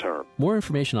long term. More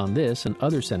information on this and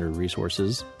other center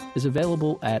resources is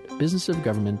available at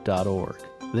businessofgovernment.org.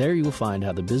 There you will find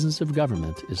how the business of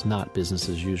government is not business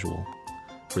as usual.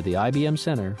 For the IBM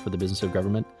Center for the Business of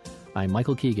Government, I'm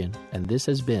Michael Keegan, and this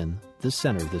has been The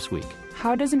Center This Week.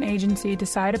 How does an agency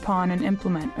decide upon and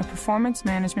implement a performance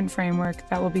management framework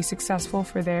that will be successful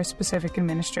for their specific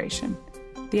administration?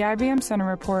 The IBM Center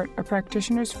Report, a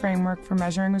practitioner's framework for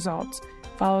measuring results,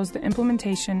 follows the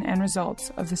implementation and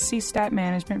results of the CSTAT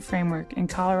management framework in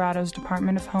Colorado's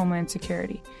Department of Homeland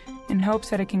Security, in hopes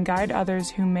that it can guide others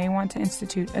who may want to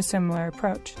institute a similar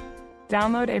approach.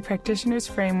 Download A Practitioner's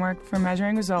Framework for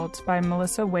Measuring Results by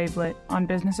Melissa Wavelet on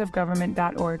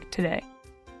businessofgovernment.org today.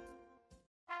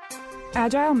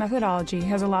 Agile methodology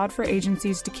has allowed for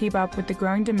agencies to keep up with the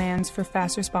growing demands for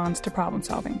fast response to problem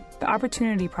solving. The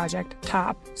Opportunity Project,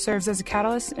 TOP, serves as a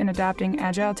catalyst in adapting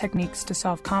agile techniques to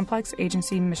solve complex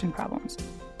agency mission problems.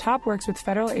 TOP works with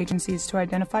federal agencies to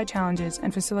identify challenges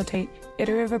and facilitate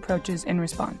iterative approaches in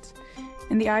response.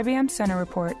 In the IBM Center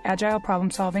Report, Agile Problem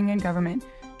Solving in Government,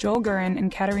 Joel Gurin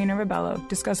and Katerina Rebello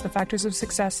discuss the factors of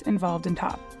success involved in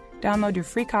TOP. Download your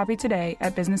free copy today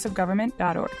at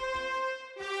businessofgovernment.org.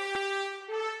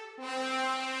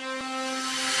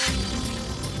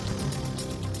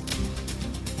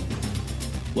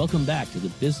 Welcome back to the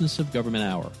Business of Government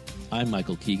Hour. I'm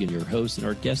Michael Keegan, your host, and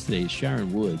our guest today is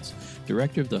Sharon Woods,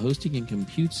 Director of the Hosting and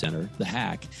Compute Center, the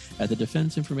HaCC, at the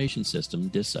Defense Information System,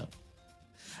 DISA.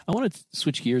 I want to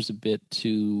switch gears a bit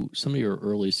to some of your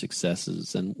early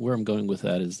successes, and where I'm going with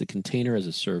that is the container as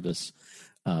a service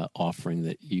offering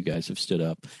that you guys have stood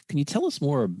up. Can you tell us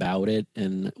more about it,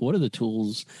 and what are the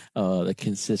tools that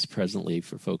consist presently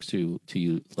for folks to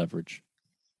leverage?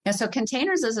 Yeah, so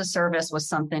containers as a service was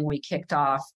something we kicked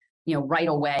off, right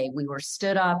away. We were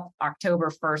stood up October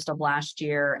 1st of last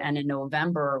year, and in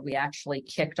November, we actually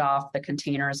kicked off the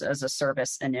Containers as a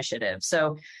Service initiative.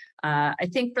 So I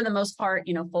think for the most part,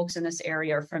 folks in this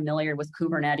area are familiar with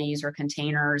Kubernetes or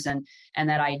containers and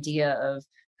that idea of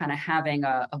kind of having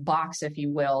a box, if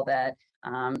you will, that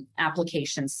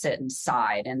applications sit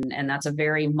inside. And that's a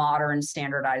very modern,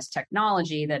 standardized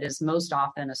technology that is most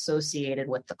often associated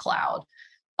with the cloud.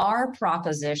 Our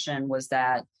proposition was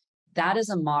that is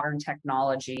a modern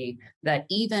technology that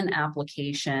even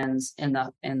applications in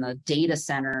the data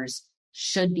centers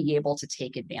should be able to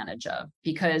take advantage of,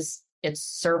 because it's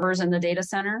servers in the data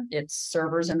center, it's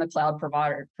servers in the cloud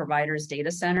provider's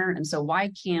data center. And so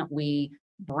why can't we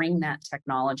bring that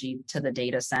technology to the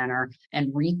data center and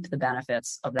reap the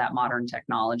benefits of that modern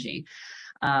technology?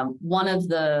 One of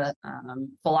the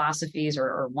philosophies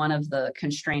or one of the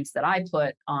constraints that I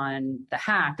put on the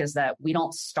HaCC is that we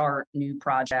don't start new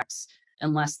projects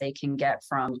unless they can get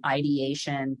from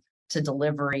ideation to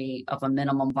delivery of a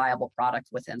minimum viable product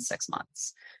within 6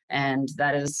 months. And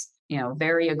that is,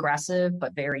 very aggressive,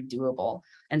 but very doable.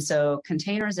 And so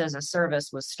Containers as a Service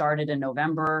was started in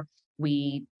November.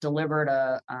 We delivered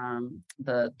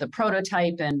the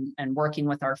prototype and working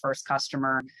with our first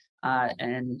customer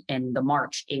in the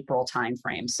March-April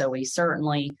timeframe. So we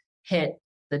certainly hit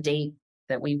the date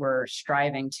that we were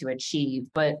striving to achieve,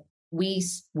 but we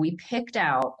picked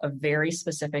out a very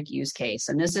specific use case,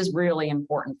 and this is really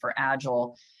important for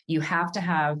Agile. You have to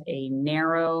have a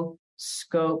narrow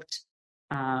scoped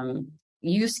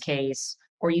use case,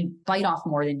 or you bite off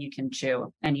more than you can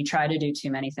chew, and you try to do too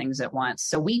many things at once.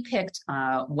 So we picked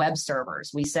web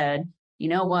servers. We said, you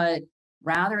know what,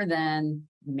 rather than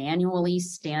manually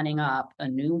standing up a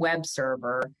new web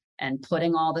server and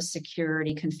putting all the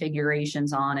security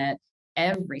configurations on it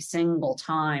every single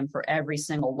time for every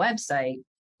single website,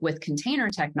 with container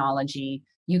technology,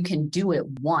 you can do it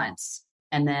once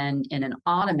and then in an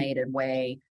automated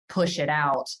way push it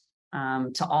out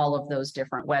to all of those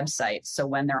different websites. So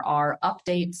when there are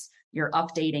updates, you're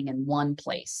updating in one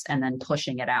place and then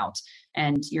pushing it out,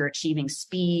 and you're achieving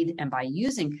speed. And by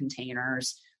using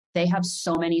containers, they have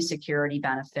so many security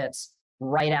benefits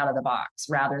right out of the box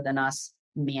rather than us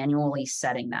manually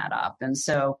setting that up. And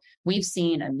so we've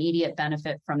seen immediate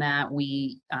benefit from that.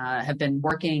 We have been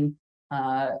working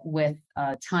with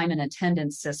a time and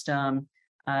attendance system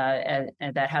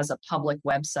that has a public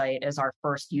website as our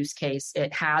first use case.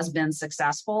 It has been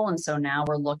successful. And so now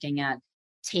we're looking at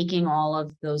taking all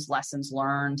of those lessons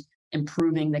learned,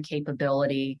 improving the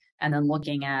capability, and then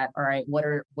looking at, all right, what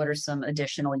are some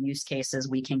additional use cases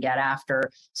we can get after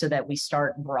so that we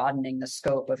start broadening the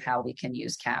scope of how we can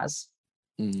use CAS.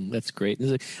 That's great.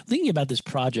 Thinking about this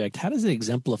project, how does it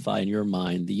exemplify in your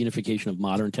mind the unification of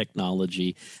modern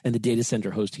technology and the data center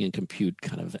hosting and compute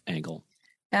kind of angle?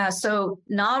 Yeah, so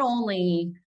not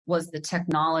only was the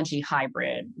technology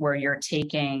hybrid, where you're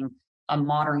taking a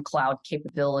modern cloud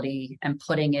capability and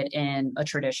putting it in a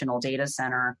traditional data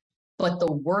center, but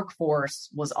the workforce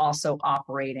was also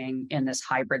operating in this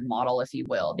hybrid model, if you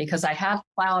will, because I have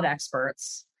cloud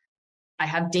experts, I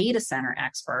have data center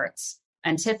experts,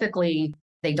 and typically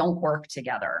they don't work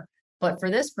together. But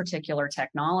for this particular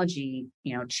technology,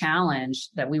 challenge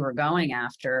that we were going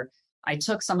after, I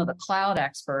took some of the cloud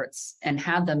experts and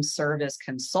had them serve as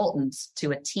consultants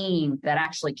to a team that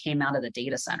actually came out of the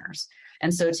data centers.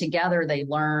 And so together they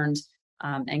learned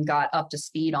and got up to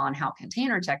speed on how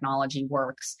container technology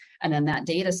works. And then that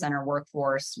data center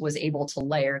workforce was able to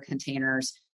layer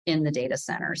containers in the data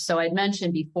center. So I'd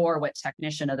mentioned before what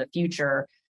technician of the future,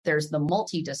 there's the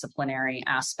multidisciplinary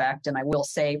aspect. And I will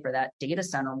say for that data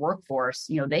center workforce,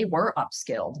 they were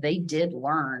upskilled. They did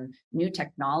learn new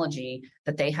technology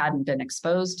that they hadn't been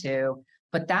exposed to.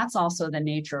 But that's also the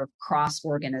nature of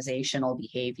cross-organizational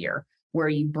behavior, where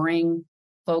you bring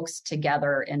folks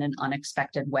together in an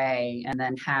unexpected way and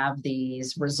then have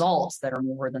these results that are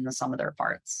more than the sum of their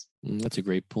parts. That's a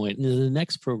great point. And the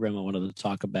next program I wanted to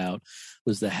talk about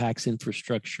was the HaCC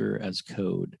infrastructure as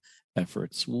code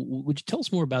efforts. Would you tell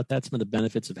us more about that, some of the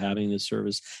benefits of having this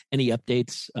service? Any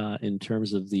updates in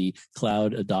terms of the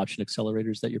cloud adoption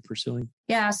accelerators that you're pursuing?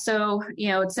 Yeah, so,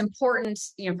 it's important,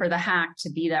 for the HaCC to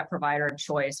be that provider of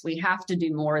choice. We have to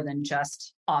do more than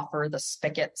just offer the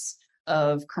spigots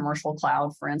of commercial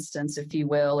cloud, for instance, if you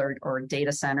will, or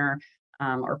data center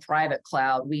or private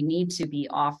cloud. We need to be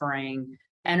offering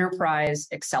enterprise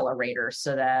accelerators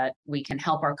so that we can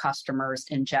help our customers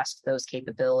ingest those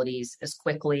capabilities as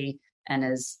quickly and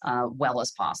as well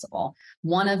as possible.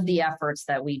 One of the efforts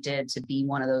that we did to be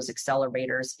one of those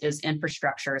accelerators is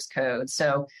infrastructure as code.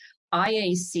 So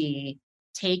IAC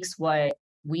takes what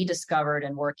we discovered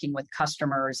in working with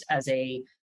customers as a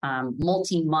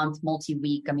multi-month,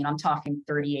 multi-week, I'm talking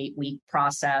 38-week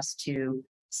process to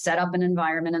set up an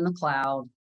environment in the cloud,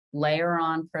 layer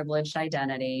on privileged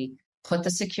identity, put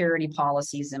the security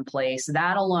policies in place.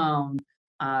 That alone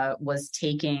was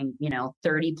taking,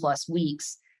 30 plus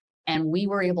weeks. And we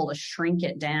were able to shrink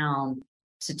it down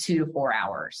to 2 to 4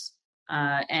 hours.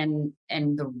 And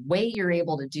the way you're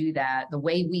able to do that, the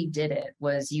way we did it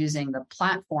was using the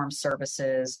platform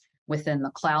services within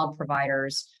the cloud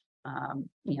providers,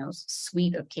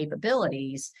 suite of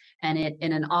capabilities, and it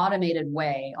in an automated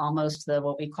way, almost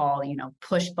what we call,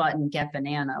 push button, get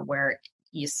banana, where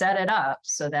you set it up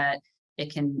so that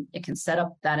it can set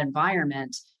up that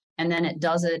environment, and then it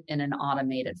does it in an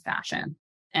automated fashion.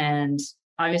 And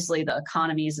obviously the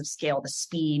economies of scale, the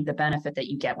speed, the benefit that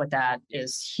you get with that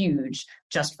is huge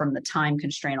just from the time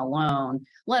constraint alone,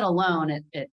 let alone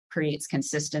it creates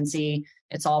consistency.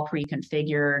 It's all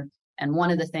pre-configured. And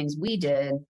one of the things we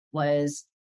did was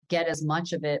get as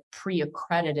much of it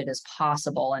pre-accredited as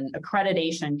possible. And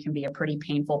accreditation can be a pretty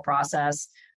painful process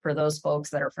for those folks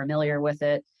that are familiar with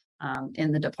it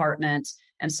in the department.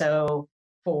 And so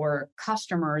for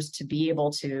customers to be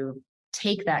able to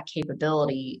take that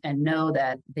capability and know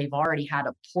that they've already had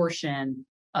a portion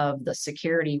of the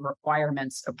security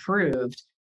requirements approved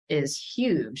is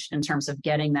huge in terms of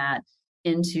getting that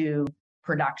into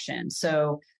production.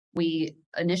 So we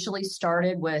initially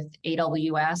started with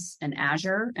AWS and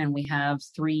Azure, and we have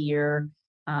 3-year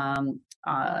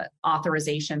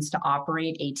authorizations to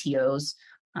operate, ATOs.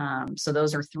 So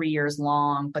those are 3 years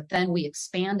long, but then we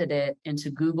expanded it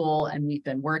into Google, and we've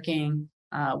been working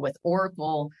with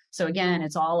Oracle. So again,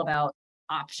 it's all about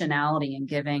optionality and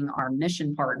giving our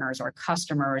mission partners, our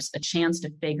customers, a chance to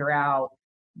figure out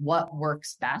what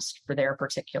works best for their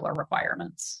particular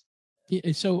requirements.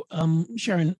 So,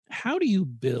 Sharon, how do you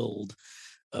build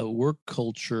a work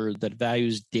culture that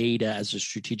values data as a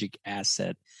strategic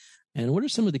asset? And what are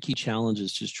some of the key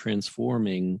challenges to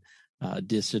transforming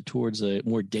DISA towards a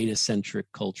more data-centric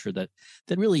culture that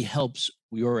really helps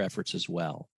your efforts as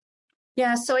well?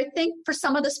 Yeah, so I think for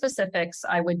some of the specifics,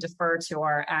 I would defer to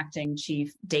our acting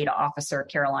chief data officer,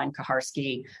 Caroline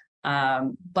Kaharski.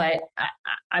 But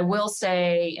I will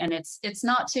say, and it's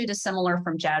not too dissimilar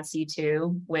from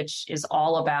JADC2, which is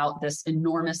all about this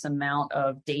enormous amount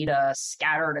of data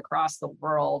scattered across the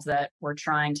world that we're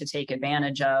trying to take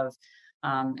advantage of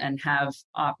and have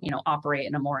operate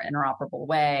in a more interoperable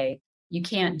way. You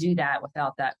can't do that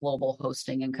without that global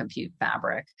hosting and compute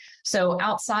fabric. So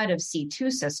outside of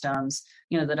C2 systems,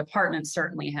 the department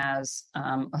certainly has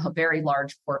a very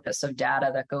large corpus of data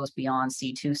that goes beyond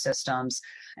C2 systems.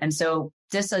 And so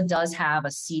DISA does have a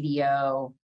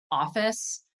CDO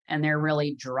office, and they're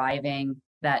really driving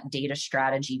that data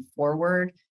strategy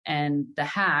forward. And the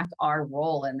HaCC, our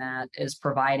role in that is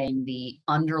providing the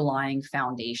underlying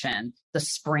foundation, the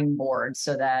springboard,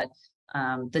 so that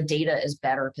the data is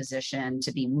better positioned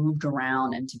to be moved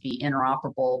around and to be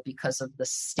interoperable because of the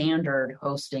standard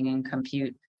hosting and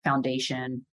compute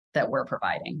foundation that we're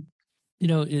providing.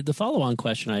 The follow-on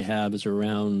question I have is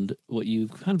around what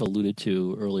you've kind of alluded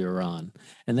to earlier on,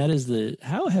 and that is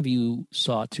how have you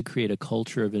sought to create a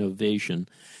culture of innovation?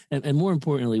 And more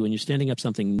importantly, when you're standing up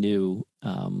something new,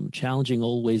 challenging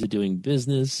old ways of doing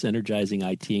business, energizing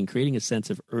IT, and creating a sense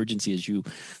of urgency, as you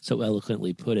so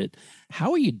eloquently put it,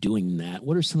 how are you doing that?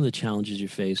 What are some of the challenges you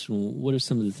face? What are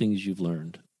some of the things you've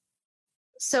learned?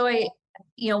 So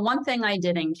one thing I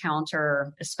did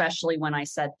encounter, especially when I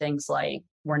said things like,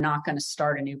 we're not going to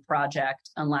start a new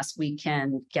project unless we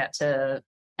can get to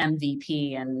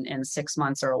MVP in 6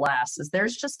 months or less, is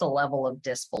there's just a level of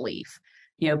disbelief.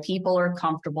 People are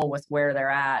comfortable with where they're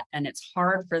at, and it's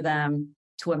hard for them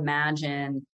to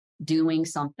imagine doing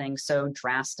something so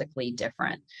drastically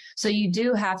different. So you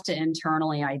do have to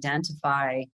internally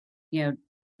identify,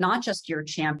 not just your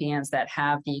champions that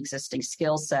have the existing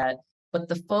skill set, but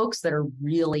the folks that are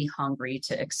really hungry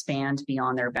to expand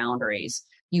beyond their boundaries.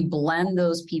 You blend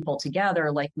those people together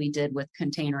like we did with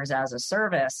Containers as a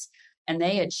Service, and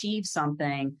they achieve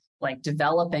something like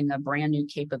developing a brand new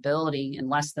capability in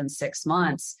less than 6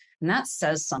 months. And that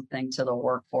says something to the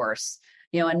workforce.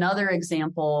 Another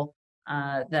example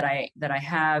that I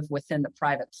have within the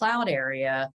private cloud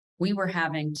area, we were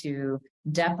having to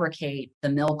deprecate the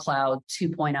MilCloud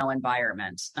 2.0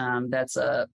 environment. That's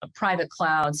a private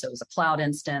cloud, so it was a cloud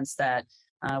instance that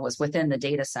was within the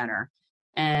data center.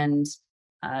 And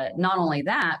not only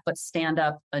that, but stand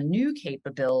up a new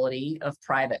capability of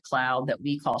private cloud that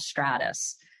we call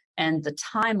Stratus. And the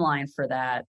timeline for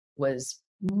that was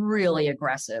really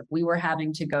aggressive. We were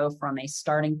having to go from a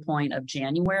starting point of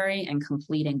January and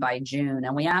completing by June.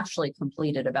 And we actually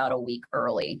completed about a week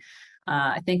early.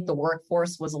 I think the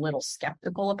workforce was a little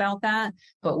skeptical about that,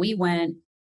 but we went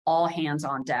all hands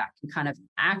on deck and kind of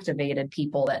activated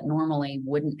people that normally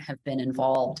wouldn't have been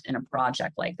involved in a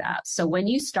project like that. So when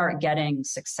you start getting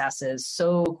successes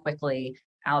so quickly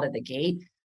out of the gate,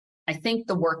 I think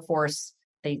the workforce,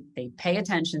 they pay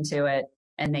attention to it,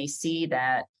 and they see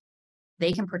that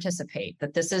they can participate,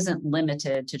 that this isn't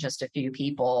limited to just a few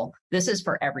people. This is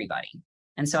for everybody.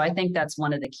 And so I think that's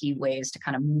one of the key ways to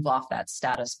kind of move off that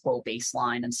status quo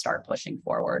baseline and start pushing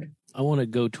forward. I want to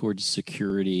go towards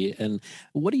security. And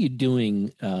what are you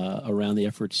doing around the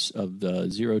efforts of the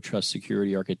zero trust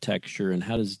security architecture, and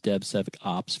how does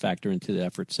DevSecOps factor into the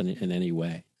efforts in any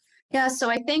way? Yeah, so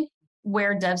I think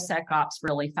where DevSecOps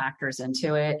really factors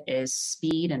into it is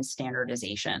speed and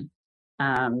standardization.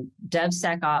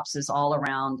 DevSecOps is all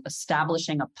around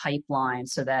establishing a pipeline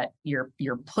so that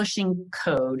you're pushing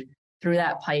code through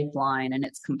that pipeline and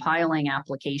it's compiling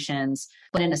applications,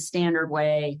 but in a standard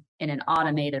way, in an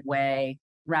automated way,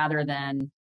 rather than,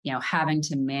 having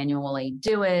to manually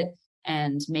do it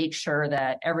and make sure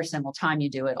that every single time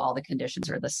you do it, all the conditions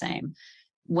are the same.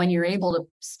 When you're able to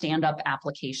stand up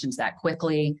applications that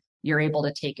quickly, you're able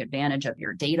to take advantage of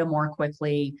your data more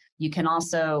quickly. You can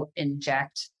also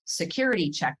inject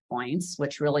security checkpoints,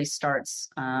 which really starts,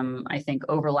 I think,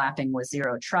 overlapping with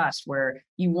zero trust, where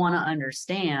you want to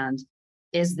understand,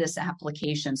 is this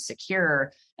application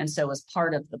secure? And so as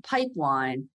part of the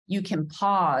pipeline, you can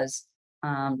pause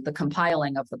the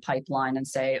compiling of the pipeline and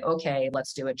say, okay,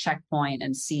 let's do a checkpoint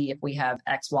and see if we have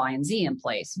X, Y, and Z in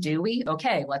place. Do we?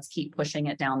 Okay, let's keep pushing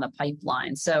it down the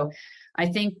pipeline. So I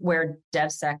think where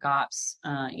DevSecOps,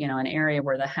 an area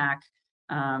where the hack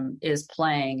is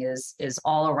playing is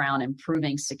all around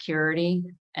improving security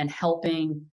and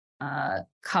helping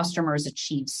customers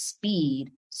achieve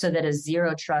speed so that as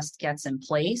zero trust gets in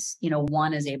place,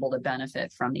 one is able to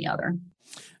benefit from the other.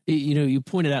 You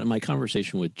pointed out in my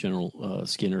conversation with General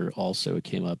Skinner also, it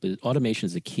came up, automation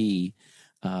is a key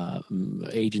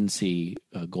agency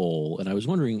goal. And I was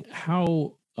wondering,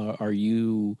 how are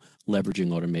you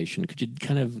leveraging automation? Could you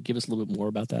kind of give us a little bit more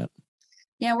about that?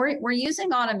 Yeah, we're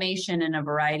using automation in a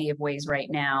variety of ways right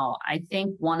now. I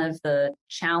think one of the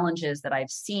challenges that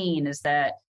I've seen is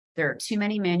that there are too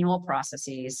many manual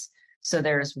processes. So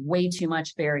there's way too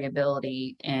much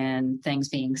variability in things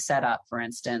being set up, for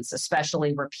instance,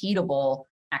 especially repeatable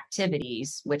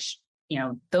activities, which,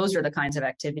 those are the kinds of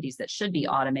activities that should be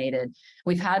automated.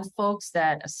 We've had folks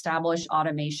that establish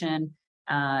automation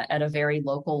at a very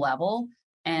local level,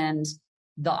 and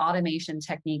the automation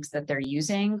techniques that they're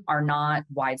using are not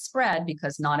widespread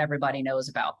because not everybody knows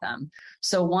about them.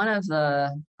 So one of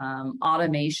the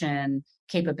automation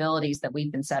capabilities that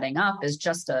we've been setting up is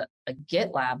just a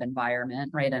GitLab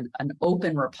environment, right? An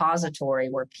open repository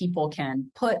where people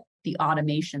can put the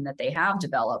automation that they have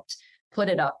developed, put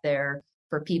it up there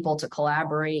for people to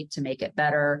collaborate, to make it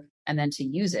better, and then to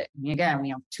use it. And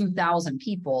again, 2,000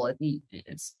 people,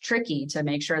 it's tricky to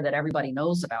make sure that everybody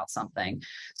knows about something.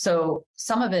 So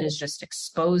some of it is just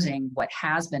exposing what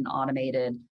has been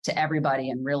automated to everybody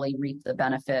and really reap the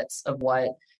benefits of what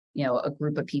a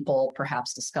group of people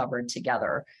perhaps discovered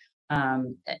together.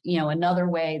 Another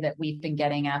way that we've been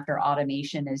getting after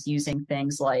automation is using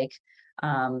things like,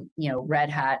 Red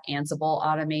Hat Ansible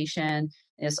automation.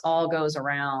 This all goes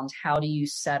around how do you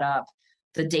set up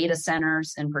the data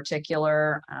centers in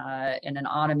particular in an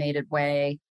automated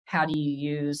way? How do you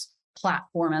use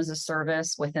platform as a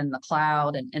service within the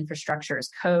cloud and infrastructure as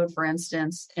code, for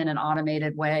instance, in an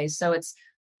automated way? So it's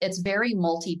very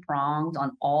multi-pronged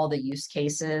on all the use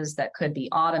cases that could be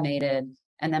automated.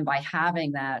 And then by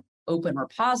having that open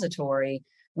repository,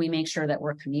 we make sure that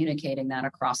we're communicating that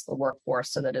across the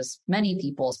workforce so that as many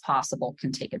people as possible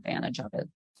can take advantage of it.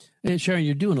 And Sharon,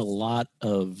 you're doing a lot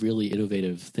of really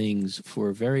innovative things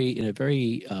in a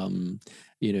very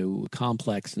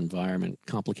complex environment,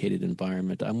 complicated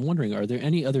environment. I'm wondering, are there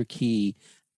any other key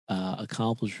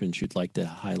accomplishments you'd like to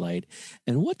highlight?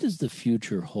 And what does the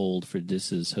future hold for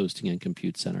DISA's Hosting and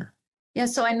Compute Center? Yeah,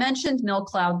 so I mentioned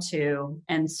MilCloud 2,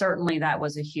 and certainly that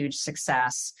was a huge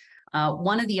success.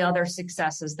 One of the other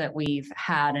successes that we've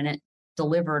had, and it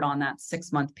delivered on that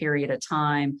 6-month period of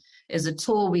time, is a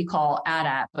tool we call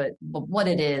ADAP, but what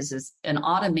it is an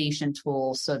automation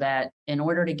tool so that in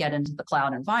order to get into the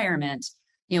cloud environment,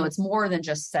 it's more than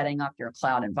just setting up your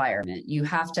cloud environment. You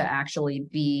have to actually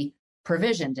be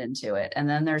provisioned into it. And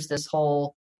then there's this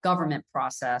whole government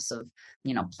process of,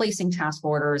 placing task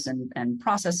orders and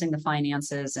processing the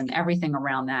finances and everything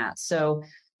around that. So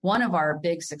one of our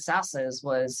big successes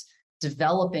was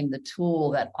developing the tool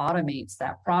that automates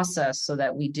that process so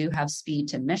that we do have speed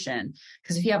to mission.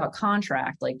 Because if you have a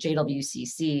contract like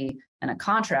JWCC and a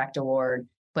contract award,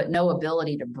 but no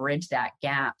ability to bridge that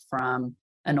gap from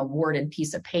an awarded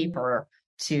piece of paper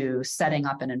to setting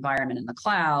up an environment in the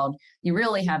cloud, you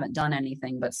really haven't done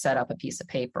anything but set up a piece of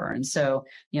paper. And so,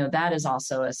 that is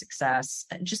also a success.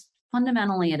 Just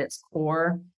fundamentally at its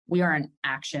core, we are an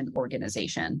action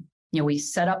organization. We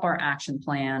set up our action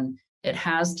plan. It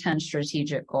has 10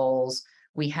 strategic goals.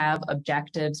 We have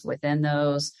objectives within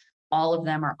those. All of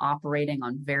them are operating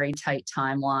on very tight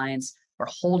timelines. We're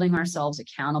holding ourselves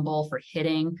accountable for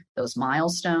hitting those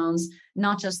milestones,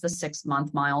 not just the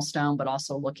 6-month milestone, but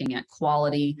also looking at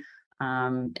quality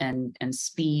and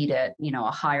speed at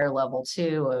a higher level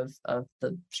too of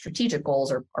the strategic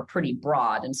goals are pretty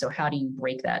broad. And so how do you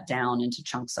break that down into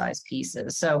chunk-sized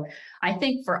pieces? So I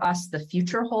think for us, the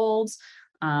future holds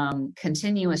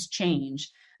continuous change.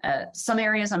 Some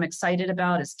areas I'm excited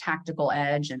about is tactical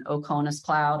edge and OCONUS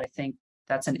cloud. I think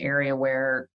that's an area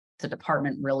where the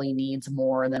department really needs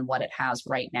more than what it has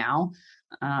right now,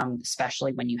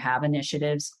 especially when you have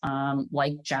initiatives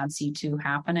like JADC2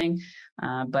 happening.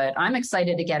 But I'm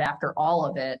excited to get after all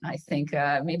of it. I think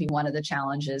maybe one of the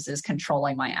challenges is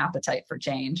controlling my appetite for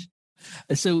change.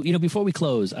 So, before we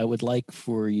close, I would like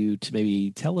for you to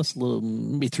maybe tell us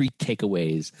maybe 3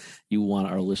 takeaways you want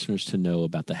our listeners to know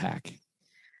about the HaCC.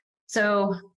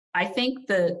 So I think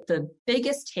the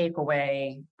biggest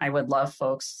takeaway I would love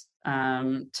folks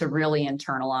to really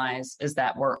internalize is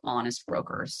that we're honest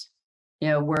brokers.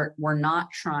 We're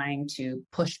not trying to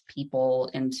push people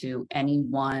into any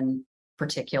one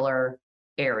particular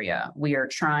area. We are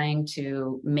trying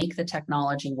to make the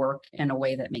technology work in a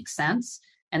way that makes sense,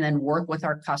 and then work with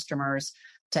our customers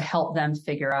to help them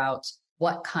figure out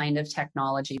what kind of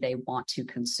technology they want to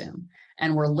consume.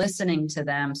 And we're listening to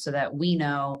them so that we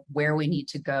know where we need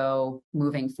to go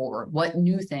moving forward. What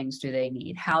new things do they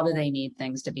need? How do they need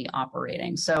things to be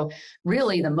operating? So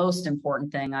really the most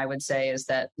important thing I would say is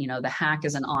that, the HaCC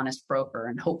is an honest broker,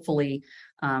 and hopefully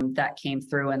that came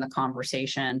through in the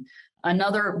conversation.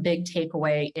 Another big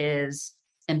takeaway is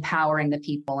empowering the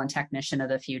people and technician of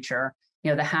the future.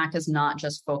 The HaCC is not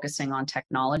just focusing on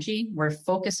technology. We're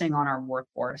focusing on our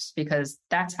workforce, because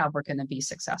that's how we're going to be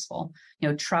successful.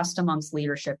 Trust amongst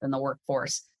leadership in the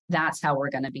workforce. That's how we're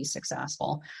going to be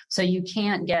successful. So you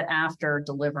can't get after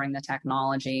delivering the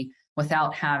technology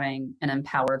without having an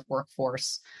empowered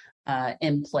workforce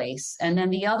in place. And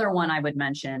then the other one I would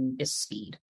mention is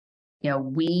speed.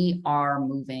 We are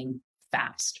moving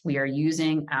fast. We are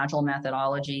using agile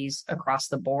methodologies across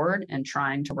the board and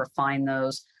trying to refine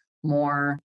those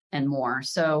more and more.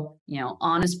 So,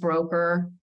 honest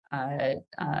broker,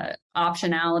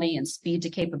 optionality and speed to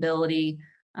capability,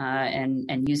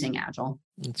 and using agile.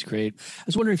 That's great. I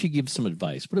was wondering if you could give some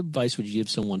advice. What advice would you give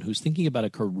someone who's thinking about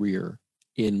a career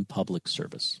in public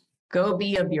service? Go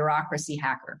be a bureaucracy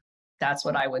hacker. That's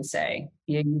what I would say.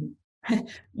 You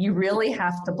really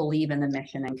have to believe in the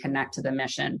mission and connect to the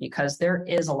mission, because there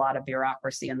is a lot of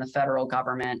bureaucracy in the federal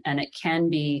government, and it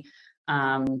can be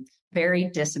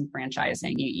very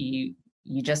disenfranchising. You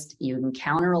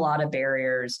encounter a lot of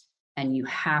barriers, and you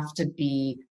have to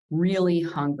be really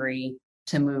hungry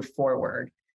to move forward.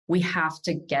 We have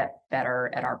to get better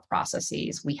at our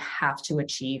processes. We have to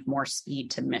achieve more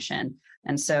speed to mission.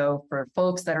 And so for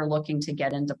folks that are looking to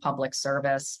get into public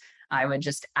service, I would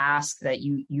just ask that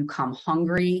you come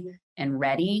hungry and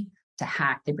ready to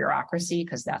hack the bureaucracy,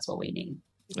 because that's what we need.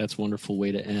 That's a wonderful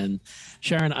way to end.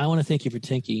 Sharon, I want to thank you for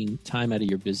taking time out of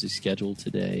your busy schedule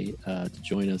today to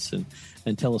join us and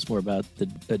tell us more about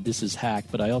DISA's HaCC,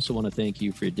 but I also want to thank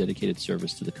you for your dedicated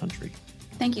service to the country.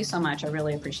 Thank you so much. I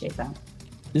really appreciate that.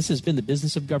 This has been the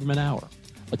Business of Government Hour,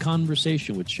 a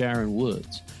conversation with Sharon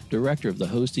Woods, Director of the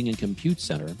Hosting and Compute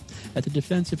Center at the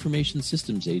Defense Information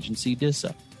Systems Agency,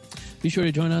 DISA. Be sure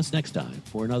to join us next time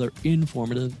for another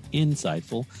informative,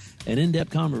 insightful, and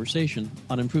in-depth conversation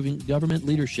on improving government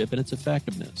leadership and its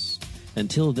effectiveness.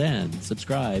 Until then,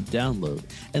 subscribe, download,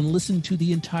 and listen to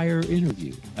the entire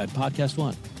interview at Podcast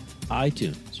One,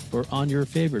 iTunes, or on your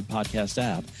favorite podcast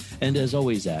app, and as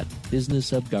always at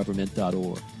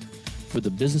businessofgovernment.org. For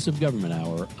the Business of Government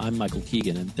Hour, I'm Michael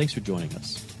Keegan, and thanks for joining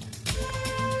us.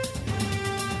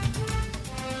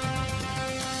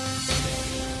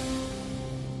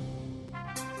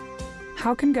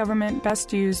 How can government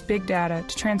best use big data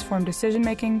to transform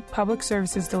decision-making, public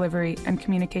services delivery, and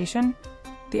communication?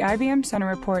 The IBM Center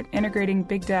report, Integrating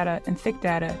Big Data and Thick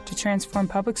Data to Transform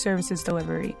Public Services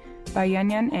Delivery by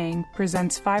Yan Ang,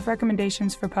 presents 5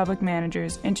 recommendations for public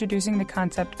managers introducing the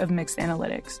concept of mixed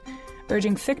analytics,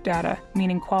 urging thick data,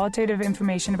 meaning qualitative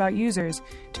information about users,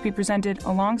 to be presented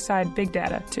alongside big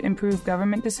data to improve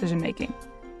government decision-making.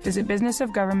 Visit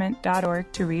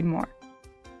businessofgovernment.org to read more.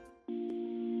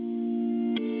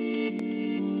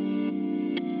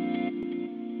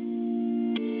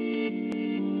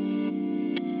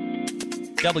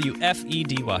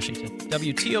 WFED Washington,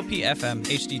 WTOP FM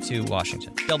HD2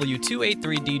 Washington,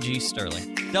 W283DG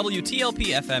Sterling,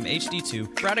 WTLP FM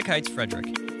HD2 Braddock Heights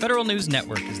Frederick. Federal News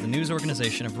Network is the news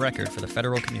organization of record for the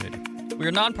federal community. We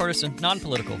are nonpartisan,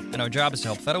 non-political, and our job is to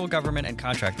help federal government and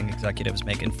contracting executives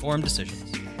make informed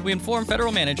decisions. We inform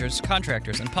federal managers,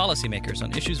 contractors, and policymakers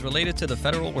on issues related to the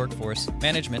federal workforce,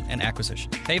 management, and acquisition,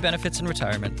 pay benefits and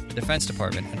retirement, the Defense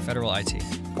Department, and federal IT.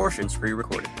 Portions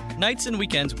pre-recorded. Nights and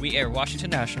weekends, we air Washington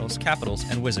Nationals, Capitals,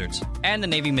 and Wizards, and the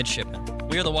Navy Midshipmen.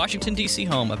 We are the Washington, D.C.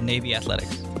 home of Navy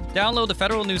Athletics. Download the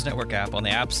Federal News Network app on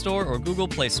the App Store or Google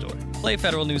Play Store. Play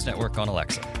Federal News Network on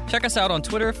Alexa. Check us out on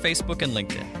Twitter, Facebook, and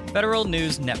LinkedIn. Federal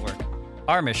News Network.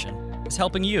 Our mission is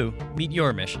helping you meet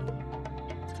your mission.